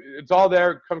 It's all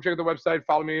there. Come check out the website.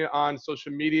 Follow me on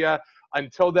social media.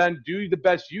 Until then, do the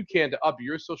best you can to up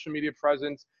your social media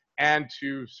presence and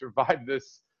to survive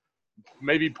this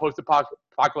maybe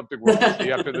post-apocalyptic world we'll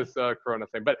see after this Corona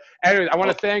thing. But anyways, I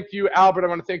want to thank you, Albert. I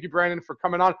want to thank you, Brandon, for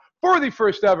coming on for the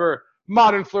first ever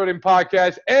Modern Flirting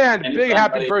podcast. And big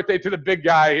happy birthday to the big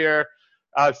guy here,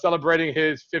 celebrating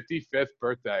his 55th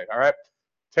birthday. All right.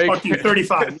 Fuck you,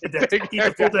 35. Take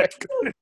the full day.